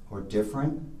odd or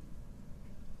different,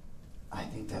 I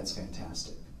think that's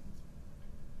fantastic.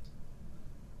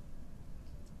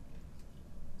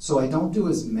 So I don't do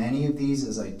as many of these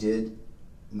as I did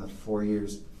in the 5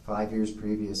 years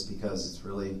previous, because it's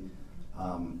really,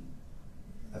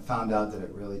 I found out that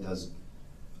it really does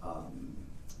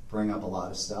bring up a lot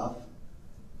of stuff,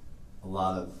 a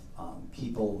lot of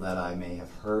people that I may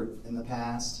have hurt in the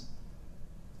past,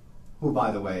 who,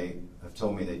 by the way, have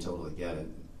told me they totally get it,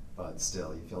 but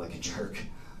still, you feel like a jerk.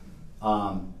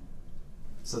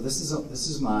 So this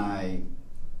is my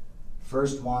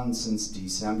first one since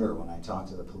December when I talked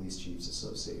to the Police Chiefs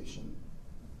Association.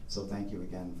 So thank you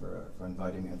again for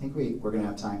inviting me. I think we're going to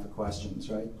have time for questions,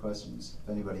 right? Questions, if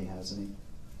anybody has any.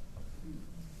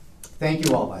 Thank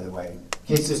you all, by the way, in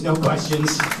case there's no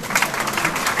questions.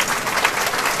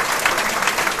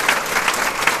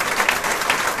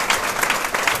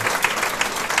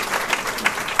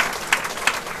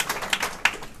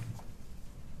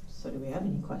 So do we have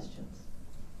any questions?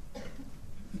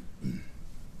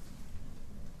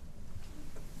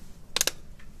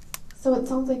 So it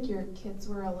sounds like your kids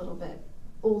were a little bit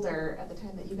older at the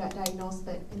time that you got diagnosed,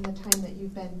 but in the time that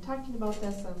you've been talking about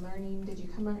this and learning,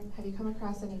 have you come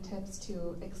across any tips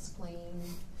to explain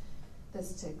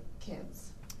this to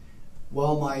kids?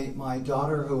 Well, my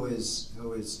daughter, who is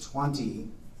 20,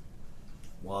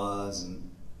 was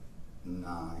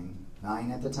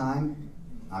nine at the time.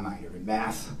 I'm not here in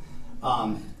math.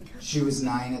 She was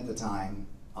 9 at the time,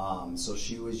 so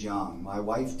she was young. My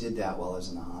wife did that while I was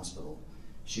in the hospital.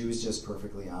 She was just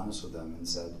perfectly honest with them and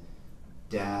said,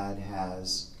 Dad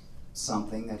has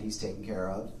something that he's taking care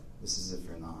of. This is if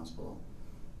you're in the hospital.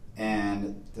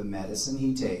 And the medicine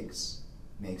he takes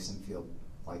makes him feel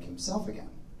like himself again.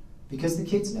 Because the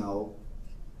kids know,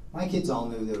 my kids all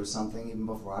knew there was something even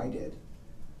before I did,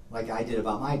 like I did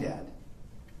about my dad.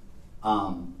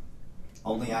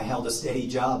 Only I held a steady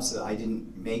job, so I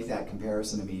didn't make that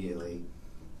comparison immediately.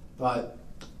 But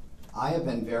I have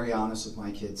been very honest with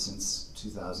my kids since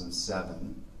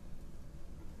 2007.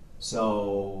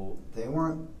 So they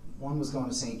weren't, one was going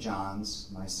to St. John's,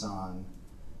 my son.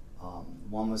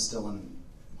 One was still in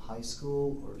high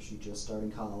school, or she just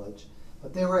started college.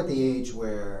 But they were at the age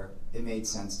where it made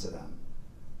sense to them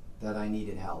that I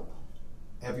needed help.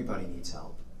 Everybody needs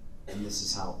help. And this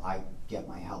is how I get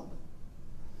my help.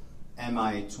 And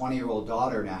my 20-year-old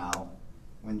daughter now,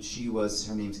 when she was,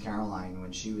 her name's Caroline,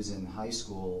 when she was in high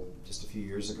school just a few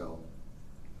years ago,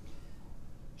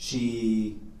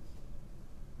 she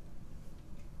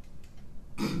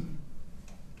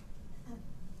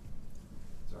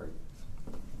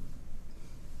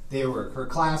her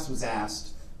class was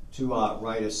asked to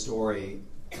write a story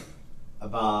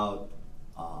about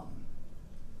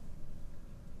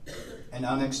an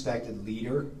unexpected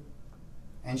leader,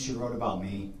 and she wrote about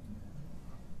me.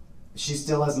 She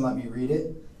still hasn't let me read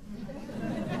it.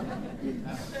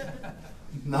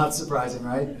 Not surprising,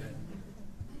 right?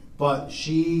 But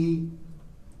she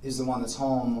is the one that's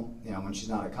home, when she's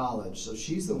not at college. So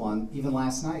she's the one, even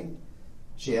last night,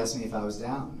 she asked me if I was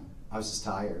down. I was just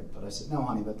tired. But I said, no,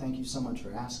 honey, but thank you so much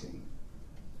for asking.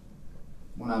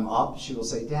 When I'm up, she will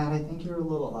say, Dad, I think you're a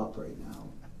little up right now.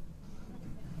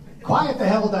 Quiet the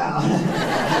hell down.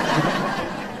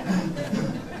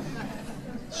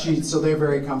 So they're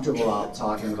very comfortable out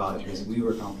talking about it because we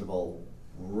were comfortable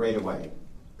right away.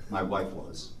 My wife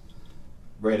was,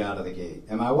 right out of the gate.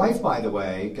 And my wife, by the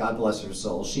way, God bless her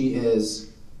soul,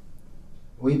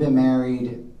 we've been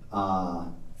married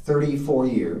 34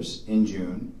 years in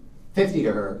June, 50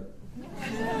 to her,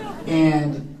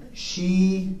 and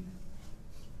she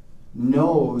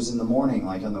knows in the morning,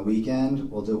 like on the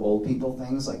weekend, we'll do old people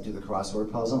things, like do the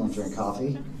crossword puzzle and drink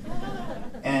coffee.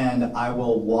 And I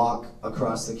will walk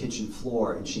across the kitchen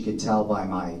floor, and she could tell by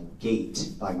my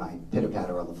gait, by my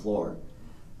pitter-patter on the floor,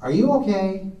 are you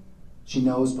okay? She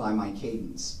knows by my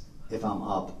cadence if I'm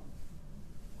up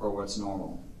or what's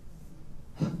normal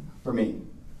for me.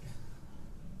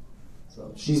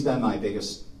 So she's been my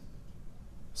biggest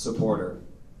supporter,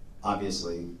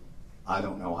 obviously. I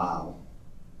don't know how.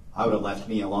 I would have left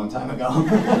me a long time ago.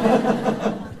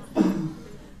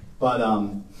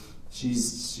 But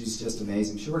she's just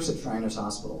amazing. She works at Shriners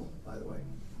Hospital, by the way.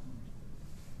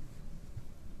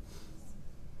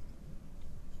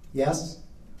 Yes?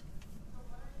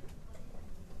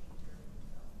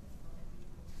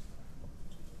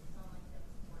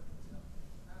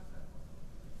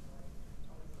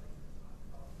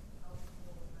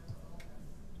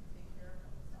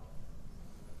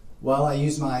 Well, I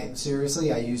use my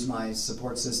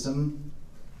support system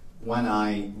when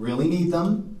I really need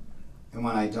them, and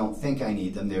when I don't think I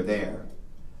need them, they're there.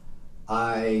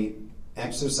 I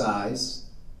exercise,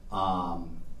 I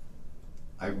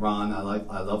run,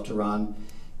 I love to run,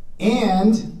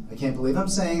 and, I can't believe I'm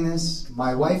saying this,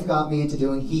 my wife got me into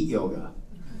doing heat yoga,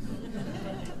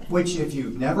 which if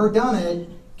you've never done it,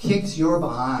 kicks your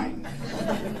behind.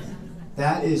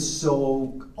 That is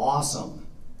so awesome.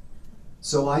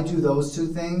 So I do those two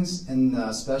things, and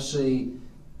especially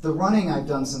the running I've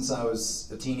done since I was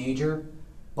a teenager,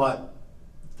 but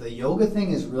the yoga thing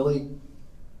has really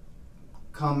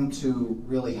come to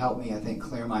really help me, I think,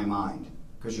 clear my mind.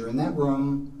 Because you're in that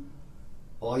room,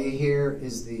 all you hear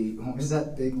is what is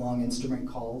that big long instrument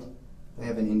called they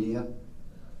have in India?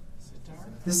 Sitar?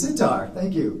 The sitar,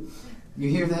 thank you. You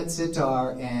hear that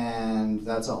sitar, and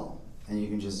that's all, and you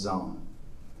can just zone.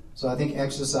 So I think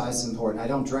exercise is important. I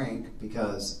don't drink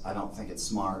because I don't think it's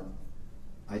smart.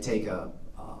 I take a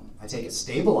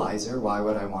stabilizer. Why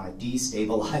would I want to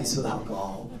destabilize with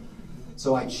alcohol?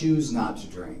 So I choose not to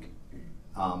drink.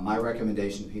 My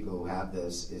recommendation to people who have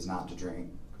this is not to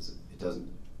drink because it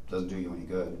doesn't do you any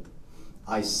good.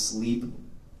 I sleep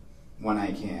when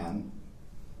I can,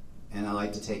 and I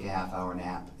like to take a half-hour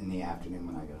nap in the afternoon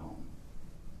when I get home.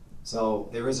 So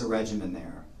there is a regimen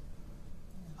there.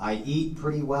 I eat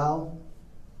pretty well,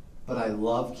 but I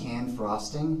love canned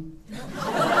frosting.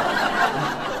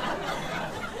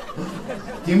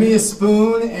 Give me a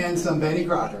spoon and some Betty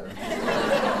Crocker.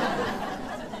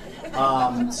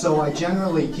 So I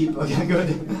generally keep a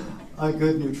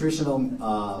good nutritional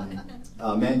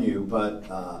menu, but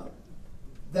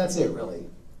that's it really.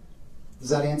 Does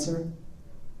that answer?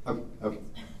 Okay.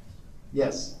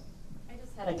 Yes.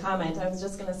 Had a comment. I was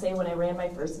just going to say when I ran my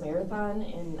first marathon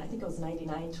in, I think it was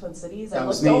 99, Twin Cities, I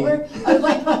looked over, I was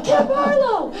like, Ken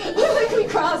Barlow! We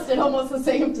crossed at almost the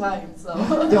same time, so.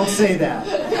 Don't say that.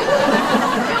 It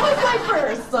was my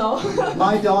first, so.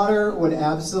 My daughter would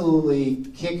absolutely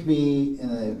kick me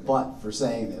in the butt for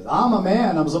saying this. I'm a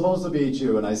man, I'm supposed to beat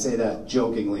you, and I say that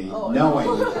jokingly,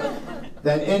 knowing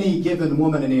that any given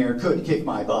woman in here could kick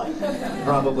my butt.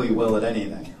 Probably will at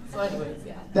anything. So anyways,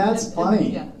 yeah. That's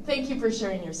funny. Yeah. Thank you for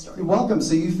sharing your story. You're welcome.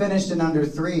 So you finished in under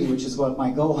 3, which is what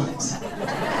my goal is.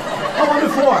 Oh, under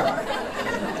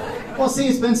 4. Well, see,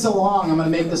 it's been so long, I'm going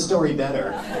to make the story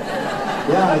better.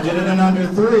 Yeah, I did it in under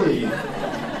 3.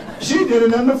 She did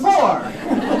it under 4.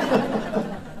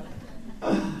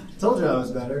 Told you I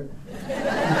was better.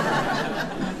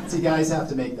 See, guys have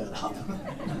to make that up.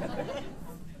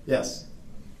 Yes?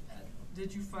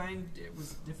 Did you find it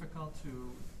was difficult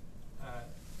to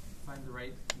find the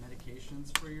right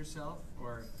medications for yourself?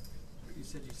 Or you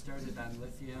said you started on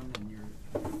lithium and you're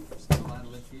still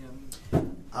on lithium?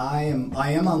 I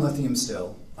am on lithium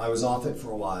still. I was off it for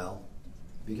a while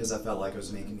because I felt like it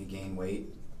was making me gain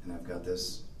weight, and I've got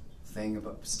this thing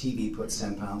about TV puts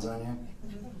 10 pounds on you.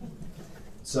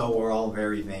 So we're all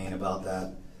very vain about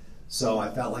that. So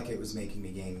I felt like it was making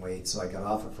me gain weight, so I got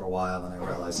off it for a while, and I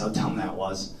realized how dumb that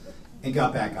was and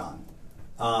got back on.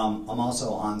 I'm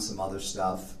also on some other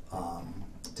stuff,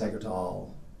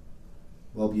 Tegretol,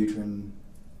 Wellbutrin,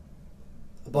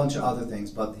 a bunch of other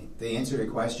things, but the answer to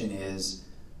your question is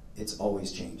it's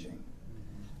always changing.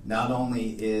 Not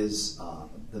only is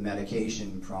the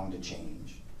medication prone to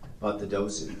change, but the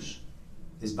dosage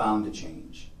is bound to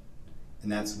change.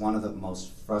 And that's one of the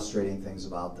most frustrating things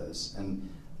about this. And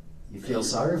you feel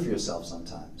sorry for yourself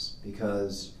sometimes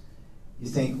because you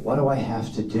think, what do I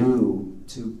have to do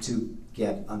to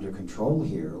get under control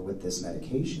here with this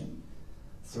medication?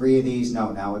 3 of these,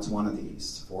 no, now it's 1 of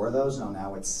these. 4 of those, no,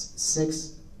 now it's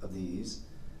 6 of these.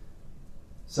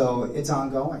 So it's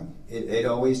ongoing. It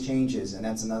always changes, and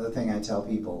that's another thing I tell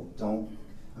people.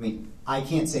 I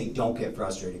can't say don't get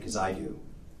frustrated, because I do,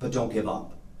 but don't give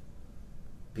up.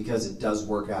 Because it does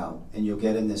work out, and you'll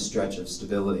get in this stretch of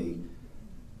stability.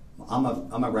 I'm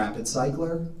a rapid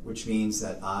cycler, which means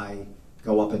that I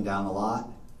go up and down a lot,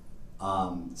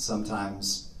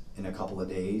 sometimes in a couple of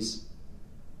days.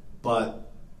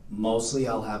 But mostly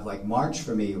I'll have, like March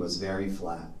for me was very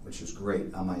flat, which was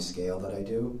great on my scale that I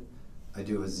do. I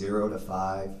do a 0 to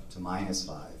 5 to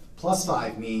 -5.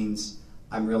 +5 means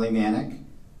I'm really manic.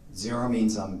 0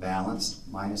 means I'm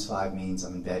balanced. -5 means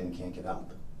I'm in bed and can't get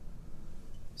up.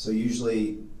 So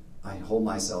usually I hold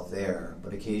myself there,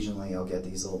 but occasionally I'll get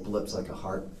these little blips like a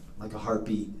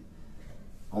heartbeat,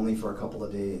 only for a couple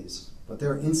of days. But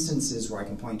there are instances where I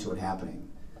can point to it happening.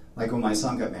 Like when my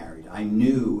son got married, I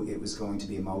knew it was going to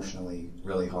be emotionally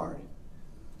really hard.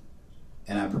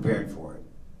 And I prepared for it.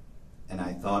 And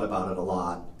I thought about it a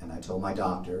lot, and I told my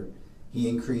doctor. He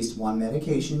increased one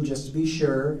medication just to be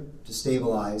sure, to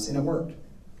stabilize, and it worked.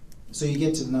 So you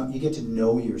get to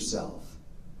know yourself.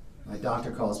 My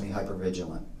doctor calls me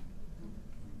hypervigilant,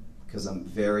 because I'm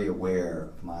very aware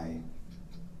of my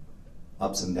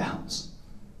ups and downs.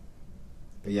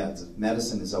 But yeah,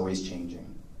 medicine is always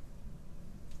changing.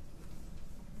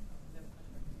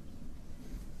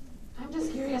 I'm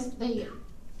just curious, the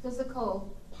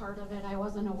physical part of it I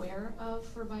wasn't aware of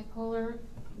for bipolar.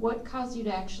 What caused you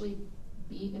to actually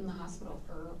be in the hospital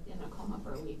in a coma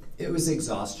for a week? It was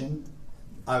exhaustion.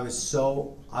 I was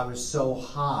so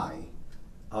high.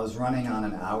 I was running on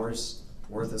an hour's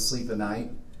worth of sleep a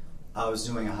night. I was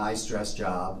doing a high stress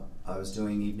job. I was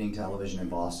doing evening television in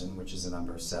Boston, which is a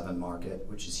number 7 market,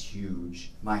 which is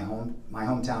huge. My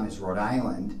hometown is Rhode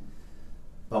Island,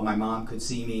 but my mom could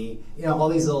see me. All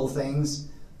these little things,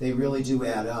 they really do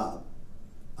add up.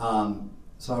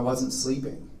 So I wasn't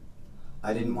sleeping.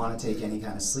 I didn't want to take any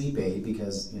kind of sleep aid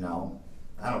because, I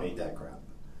don't need that crap.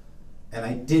 And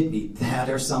I did need that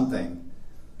or something.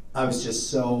 I was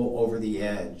just so over the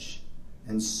edge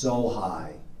and so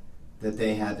high that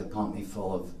they had to pump me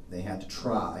they had to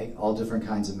try all different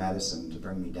kinds of medicine to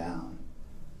bring me down.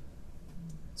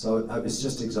 So it was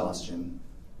just exhaustion,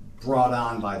 brought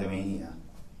on by the mania.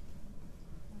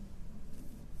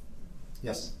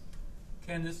 Yes?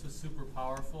 Ken, this was super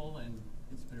powerful, and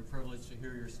it's been a privilege to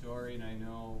hear your story, and I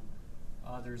know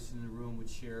others in the room would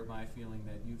share my feeling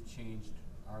that you've changed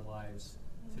our lives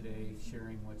today,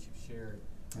 sharing what you've shared.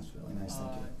 That's really nice,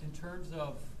 thank you. In terms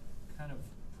of kind of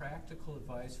practical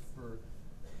advice for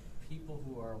people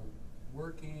who are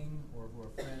working or who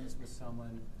are friends with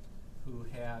someone who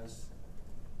has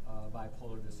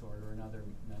bipolar disorder or another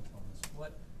mental illness,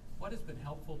 what has been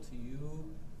helpful to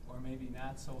you, or maybe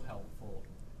not so helpful,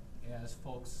 as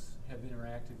folks have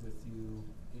interacted with you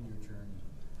in your journey?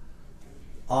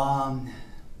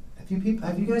 Have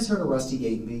you guys heard of Rusty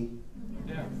Gatenby?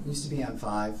 Yeah. He used to be on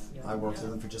 5. I worked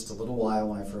with him for just a little while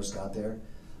when I first got there.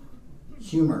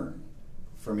 Humor,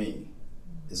 for me,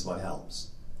 is what helps.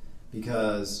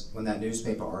 Because when that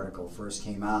newspaper article first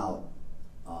came out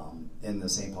in the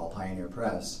St. Paul Pioneer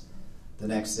Press, the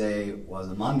next day was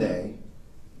a Monday,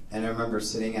 and I remember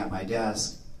sitting at my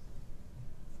desk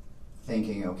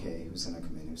thinking, okay, who's going to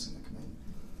come in?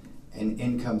 And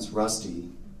in comes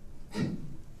Rusty.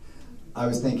 I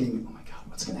was thinking, oh my God,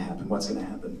 what's going to happen?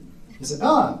 He said,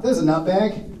 there's a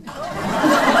nutbag.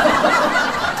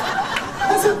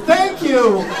 I said, thank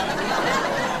you.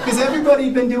 Because everybody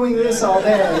had been doing this all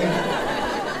day.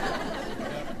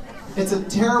 It's a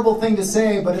terrible thing to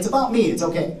say, but it's about me. It's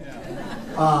okay.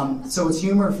 So it's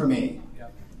humor for me.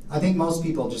 I think most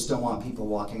people just don't want people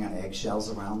walking on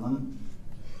eggshells around them.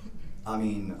 I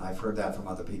mean, I've heard that from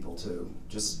other people too.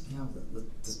 Just,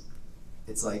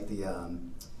 it's like the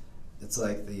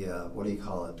what do you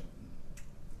call it?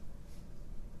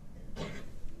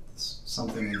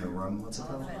 Something in the room. What's it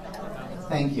called?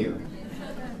 Thank you.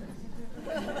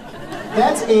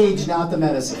 That's age, not the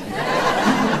medicine.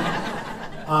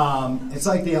 It's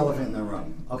like the elephant in the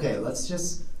room. Okay, let's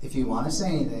just, if you want to say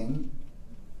anything,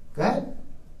 go ahead.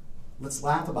 Let's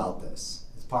laugh about this.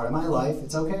 It's part of my life.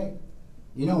 It's okay.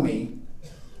 You know me.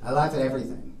 I laugh at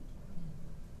everything.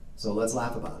 So let's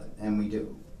laugh about it. And we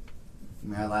do. I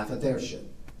mean, I laugh at their shit.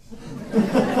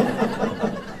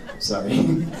 Sorry.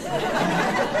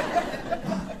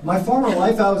 My former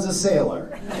life, I was a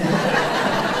sailor.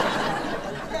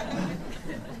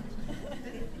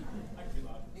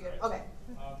 Okay.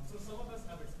 So some of us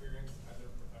have experience either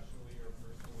professionally or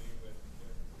personally with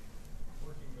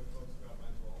working with folks who have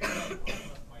mental illness. A lot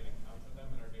of us might encounter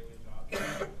them in our daily jobs.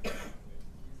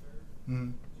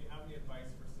 Mm. Do you have any advice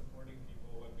for supporting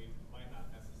people when we might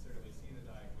not necessarily see the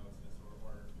diagnosis or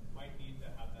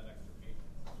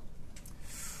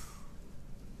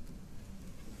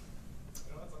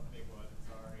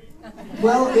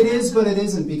Well, it is, but it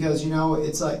isn't, because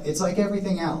it's like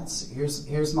everything else.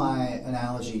 Here's my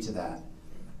analogy to that.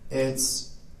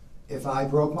 It's if I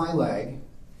broke my leg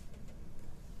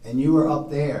and you were up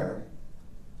there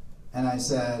and I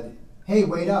said, "Hey,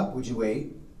 wait up, would you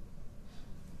wait?"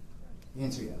 The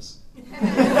answer yes.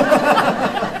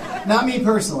 Not me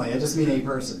personally, I just mean a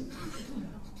person.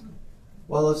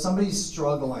 Well, if somebody's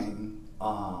struggling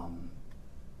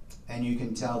and you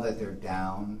can tell that they're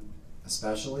down,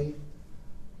 especially,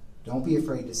 don't be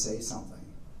afraid to say something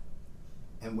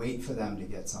and wait for them to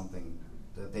get something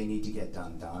that they need to get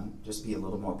done. Just be a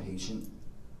little more patient,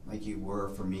 like you were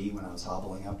for me when I was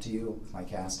hobbling up to you with my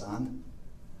cast on.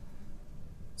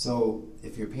 So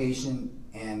if you're patient,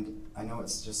 and I know it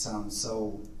just sounds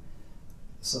so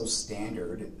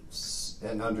standard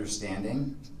and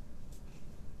understanding,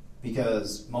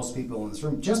 because most people in this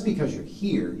room, just because you're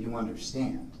here, you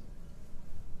understand.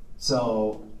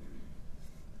 So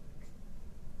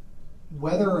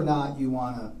whether or not you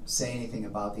want to say anything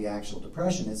about the actual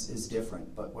depression is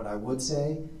different. But what I would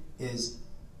say is,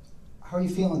 how are you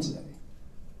feeling today?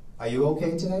 Are you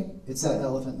okay today? It's that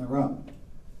elephant in the room.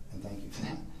 And thank you for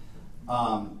that.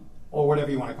 Or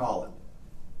whatever you want to call it.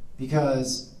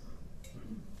 Because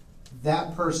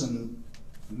that person,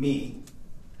 me,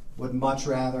 would much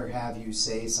rather have you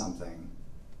say something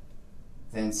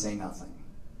than say nothing.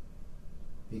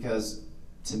 Because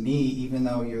to me, even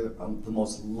though you're the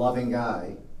most loving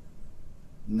guy,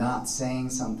 not saying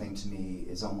something to me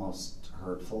is almost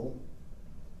hurtful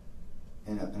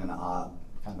in an odd,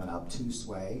 kind of an obtuse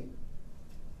way.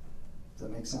 Does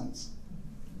that make sense?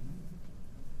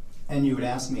 And you would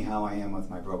ask me how I am with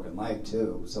my broken leg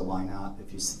too, so why not?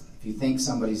 If you think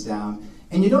somebody's down,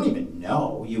 and you don't even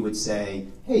know, you would say,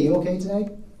 "Hey, you okay today?"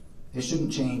 It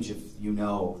shouldn't change if you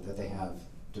know that they have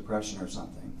depression or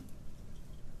something.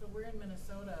 But we're in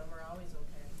Minnesota, and we're always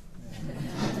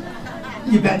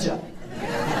okay. You betcha.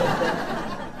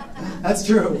 That's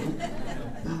true.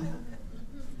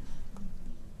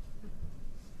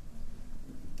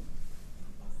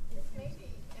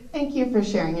 Thank you for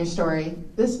sharing your story.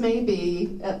 This may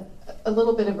be a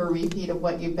little bit of a repeat of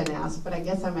what you've been asked, but I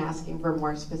guess I'm asking for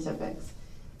more specifics.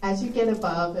 As you get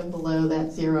above and below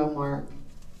that 0 mark,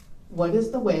 what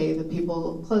is the way the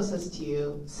people closest to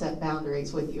you set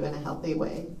boundaries with you in a healthy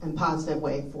way and positive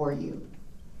way for you?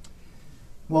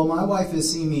 Well, my wife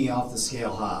has seen me off the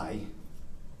scale high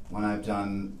when I've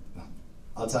done,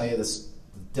 I'll tell you this,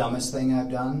 the dumbest thing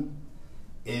I've done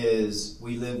is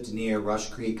we lived near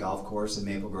Rush Creek Golf Course in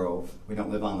Maple Grove. We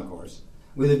don't live on the course.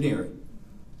 We live near it.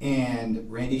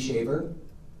 And Randy Shaver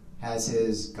has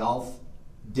his golf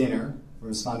dinner for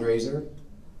his fundraiser.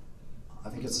 I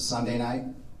think it's a Sunday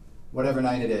night. Whatever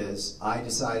night it is, I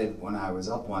decided when I was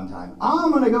up one time,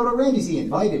 I'm going to go to Randy's. He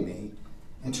invited me.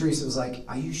 And Teresa was like,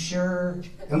 "Are you sure?"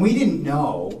 And we didn't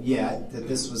know yet that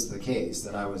this was the case,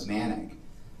 that I was manic.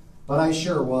 But I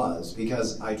sure was,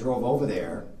 because I drove over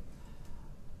there.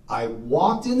 I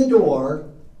walked in the door.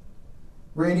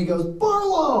 Randy goes,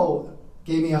 "Barlow!"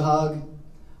 Gave me a hug.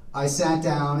 I sat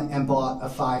down and bought a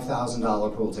 $5,000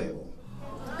 pool table.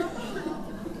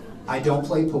 I don't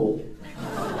play pool.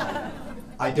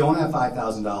 I don't have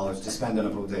 $5,000 to spend on a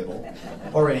pool table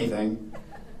or anything.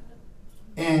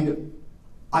 And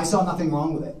I saw nothing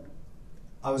wrong with it.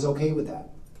 I was okay with that.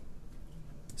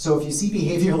 So if you see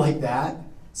behavior like that,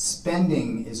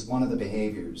 spending is one of the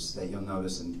behaviors that you'll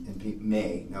notice and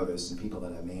may notice in people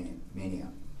that have mania.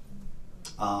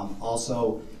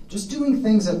 Also, just doing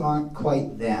things that aren't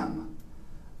quite them.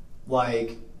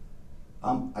 Like,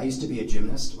 I used to be a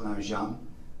gymnast when I was young,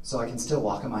 so I can still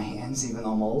walk on my hands even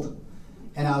though I'm old.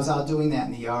 And I was out doing that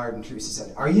in the yard, and Teresa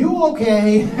said, "Are you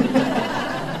okay?"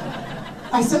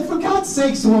 I said, "For God's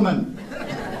sakes, woman."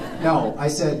 No, I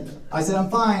said, "I'm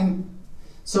fine."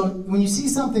 So when you see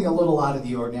something a little out of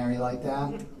the ordinary like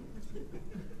that,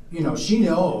 she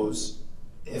knows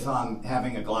if I'm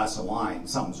having a glass of wine,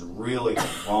 something's really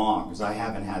wrong, because I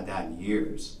haven't had that in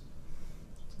years.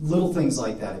 Little things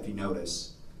like that, if you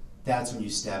notice, that's when you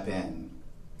step in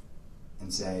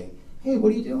and say, "Hey,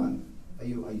 what are you doing? Are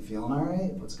you feeling all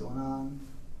right? What's going on?"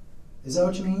 Is that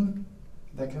what you mean?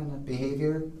 That kind of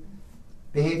behavior?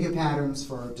 Behavior patterns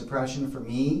for depression for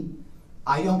me,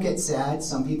 I don't get sad.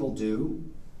 Some people do.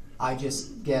 I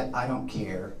don't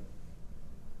care.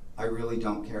 I really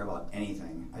don't care about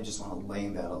anything. I just want to lay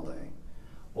in bed all day.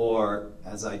 Or,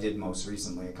 as I did most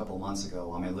recently a couple months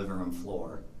ago, on my living room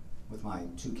floor with my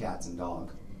 2 cats and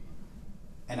dog.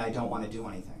 And I don't want to do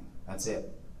anything. That's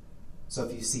it. So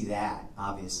if you see that,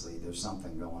 obviously there's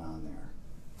something going on there.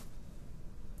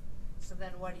 So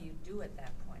then what do you do at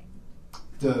that point?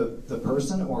 The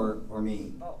person or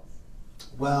me? Both.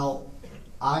 Well,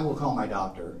 I will call my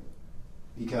doctor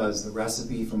because the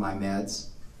recipe for my meds,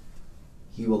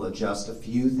 he will adjust a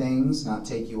few things, not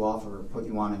take you off or put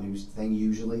you on a new thing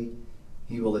usually.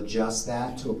 He will adjust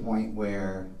that to a point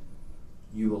where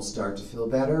you will start to feel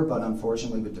better, but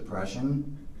unfortunately with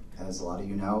depression, as a lot of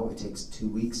you know, it takes 2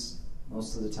 weeks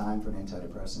most of the time for an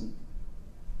antidepressant.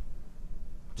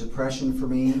 Depression for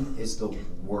me is the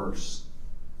worst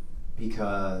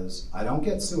because I don't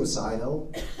get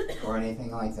suicidal or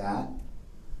anything like that.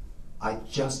 I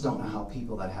just don't know how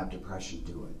people that have depression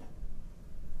do it.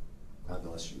 God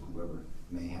bless you, whoever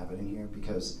may have it in here,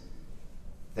 because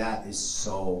that is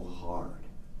so hard.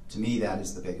 To me, that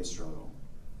is the biggest struggle.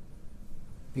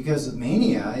 Because with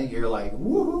mania, you're like,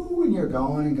 woohoo, and you're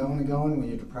going and going and going. When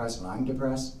you're depressed, when I'm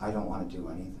depressed, I don't want to do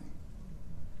anything.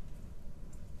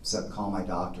 Except call my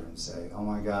doctor and say, oh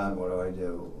my God, what do I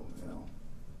do? You know.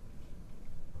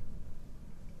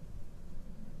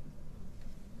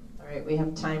 All right, we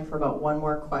have time for about one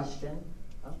more question.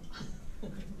 Oh.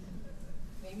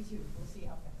 Maybe two. We'll see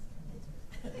how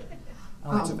fast.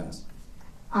 Not too fast.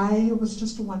 I was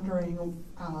just wondering,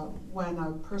 when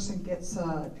a person gets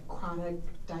a chronic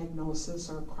diagnosis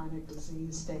or a chronic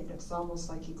disease state, it's almost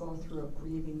like you go through a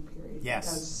grieving period.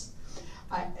 Yes.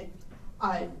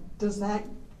 Because does that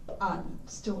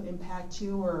still impact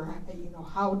you, or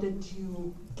how did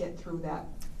you get through that?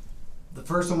 The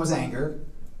first one was anger,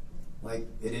 like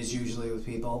it is usually with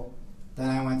people. Then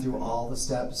I went through all the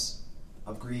steps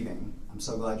of grieving. I'm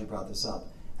so glad you brought this up.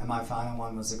 And my final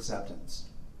one was acceptance.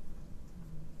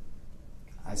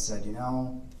 I said,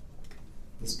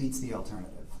 this beats the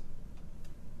alternative.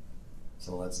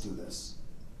 So let's do this.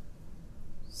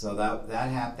 So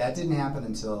that didn't happen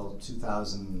until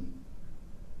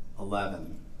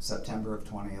 2011, September of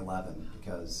 2011,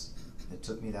 because it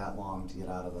took me that long to get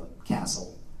out of the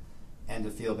castle and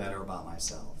to feel better about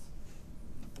myself.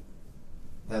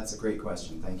 That's a great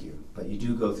question, thank you. But you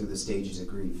do go through the stages of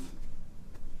grief.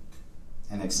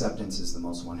 And acceptance is the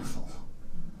most wonderful.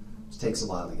 It takes a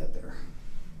while to get there.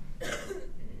 Is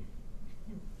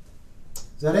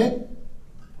that it?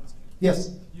 Yes?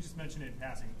 You just mentioned in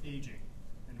passing aging,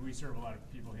 and we serve a lot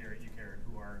of people here at UCare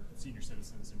who are senior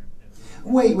citizens.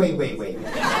 Wait.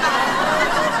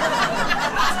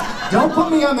 Don't put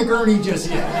me on the gurney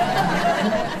just yet.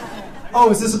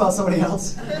 Oh, is this about somebody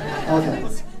else? Okay.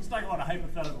 Let's talk about a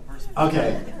hypothetical person.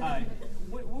 Okay.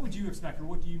 What would you expect, or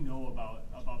what do you know about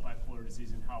bipolar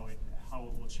disease and how it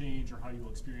will change, or how you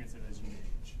will experience it as you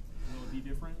age? Will it be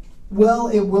different? Well,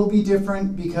 it will be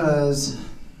different because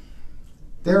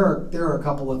there are a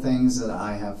couple of things that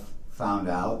I have found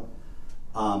out.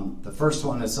 The first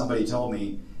one is somebody told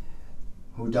me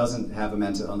who doesn't have a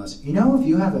mental illness. If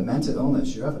you have a mental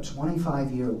illness, you have a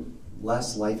 25-year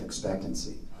less life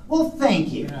expectancy. Well,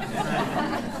 thank you.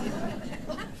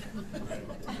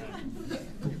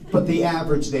 But the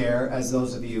average there, as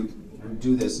those of you who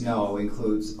do this know,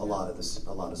 includes a lot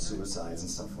of suicides and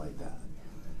stuff like that.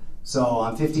 So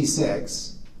I'm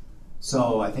 56,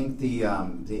 so I think the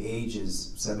age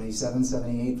is 77,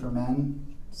 78 for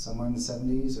men, somewhere in the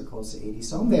 70s or close to 80,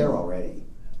 so I'm there already.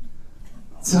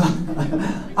 So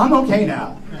I'm okay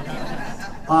now.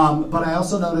 But I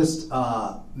also noticed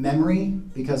memory,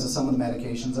 because of some of the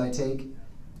medications I take.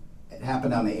 It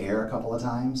happened on the air a couple of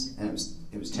times, and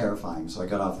it was terrifying, so I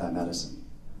got off that medicine.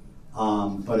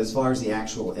 But as far as the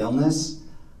actual illness,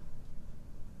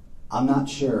 I'm not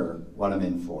sure what I'm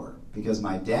in for, because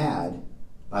my dad,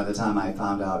 by the time I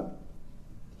found out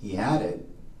he had it,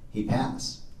 he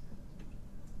passed.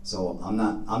 So I'm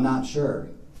not sure.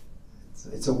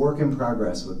 It's a work in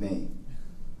progress with me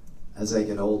as I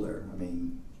get older. I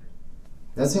mean,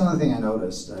 that's the only thing I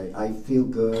noticed. I feel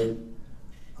good.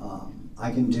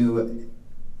 I can do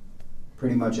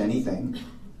pretty much anything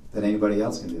that anybody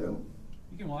else can do.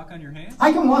 You can walk on your hands?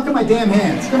 I can walk on my damn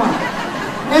hands. Come on.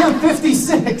 And I'm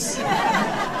 56.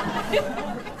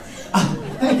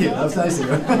 Thank you. That was nice of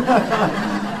you.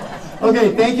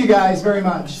 Okay, thank you guys very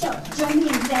much. So, join me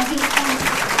in thanking.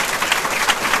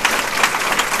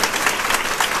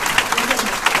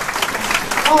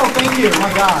 Oh, thank you.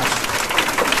 My gosh.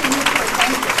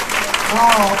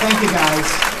 Oh, thank you guys.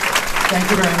 Thank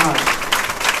you very much.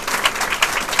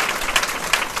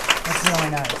 That's really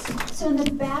nice. So in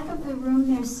the back of the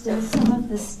room, there's still some of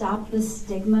the Stop the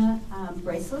Stigma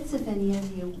bracelets, if any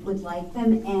of you would like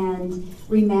them. And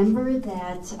remember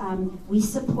that we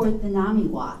support the NAMI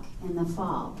Walk in the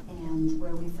fall, and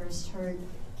where we first heard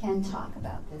Ken talk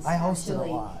about this. I hosted a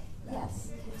lot. Yes.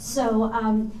 So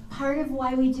part of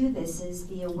why we do this is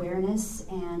the awareness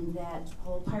and that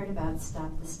whole part about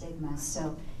Stop the Stigma.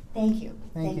 So thank you.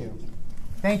 Thank you.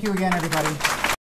 Thank you again, everybody.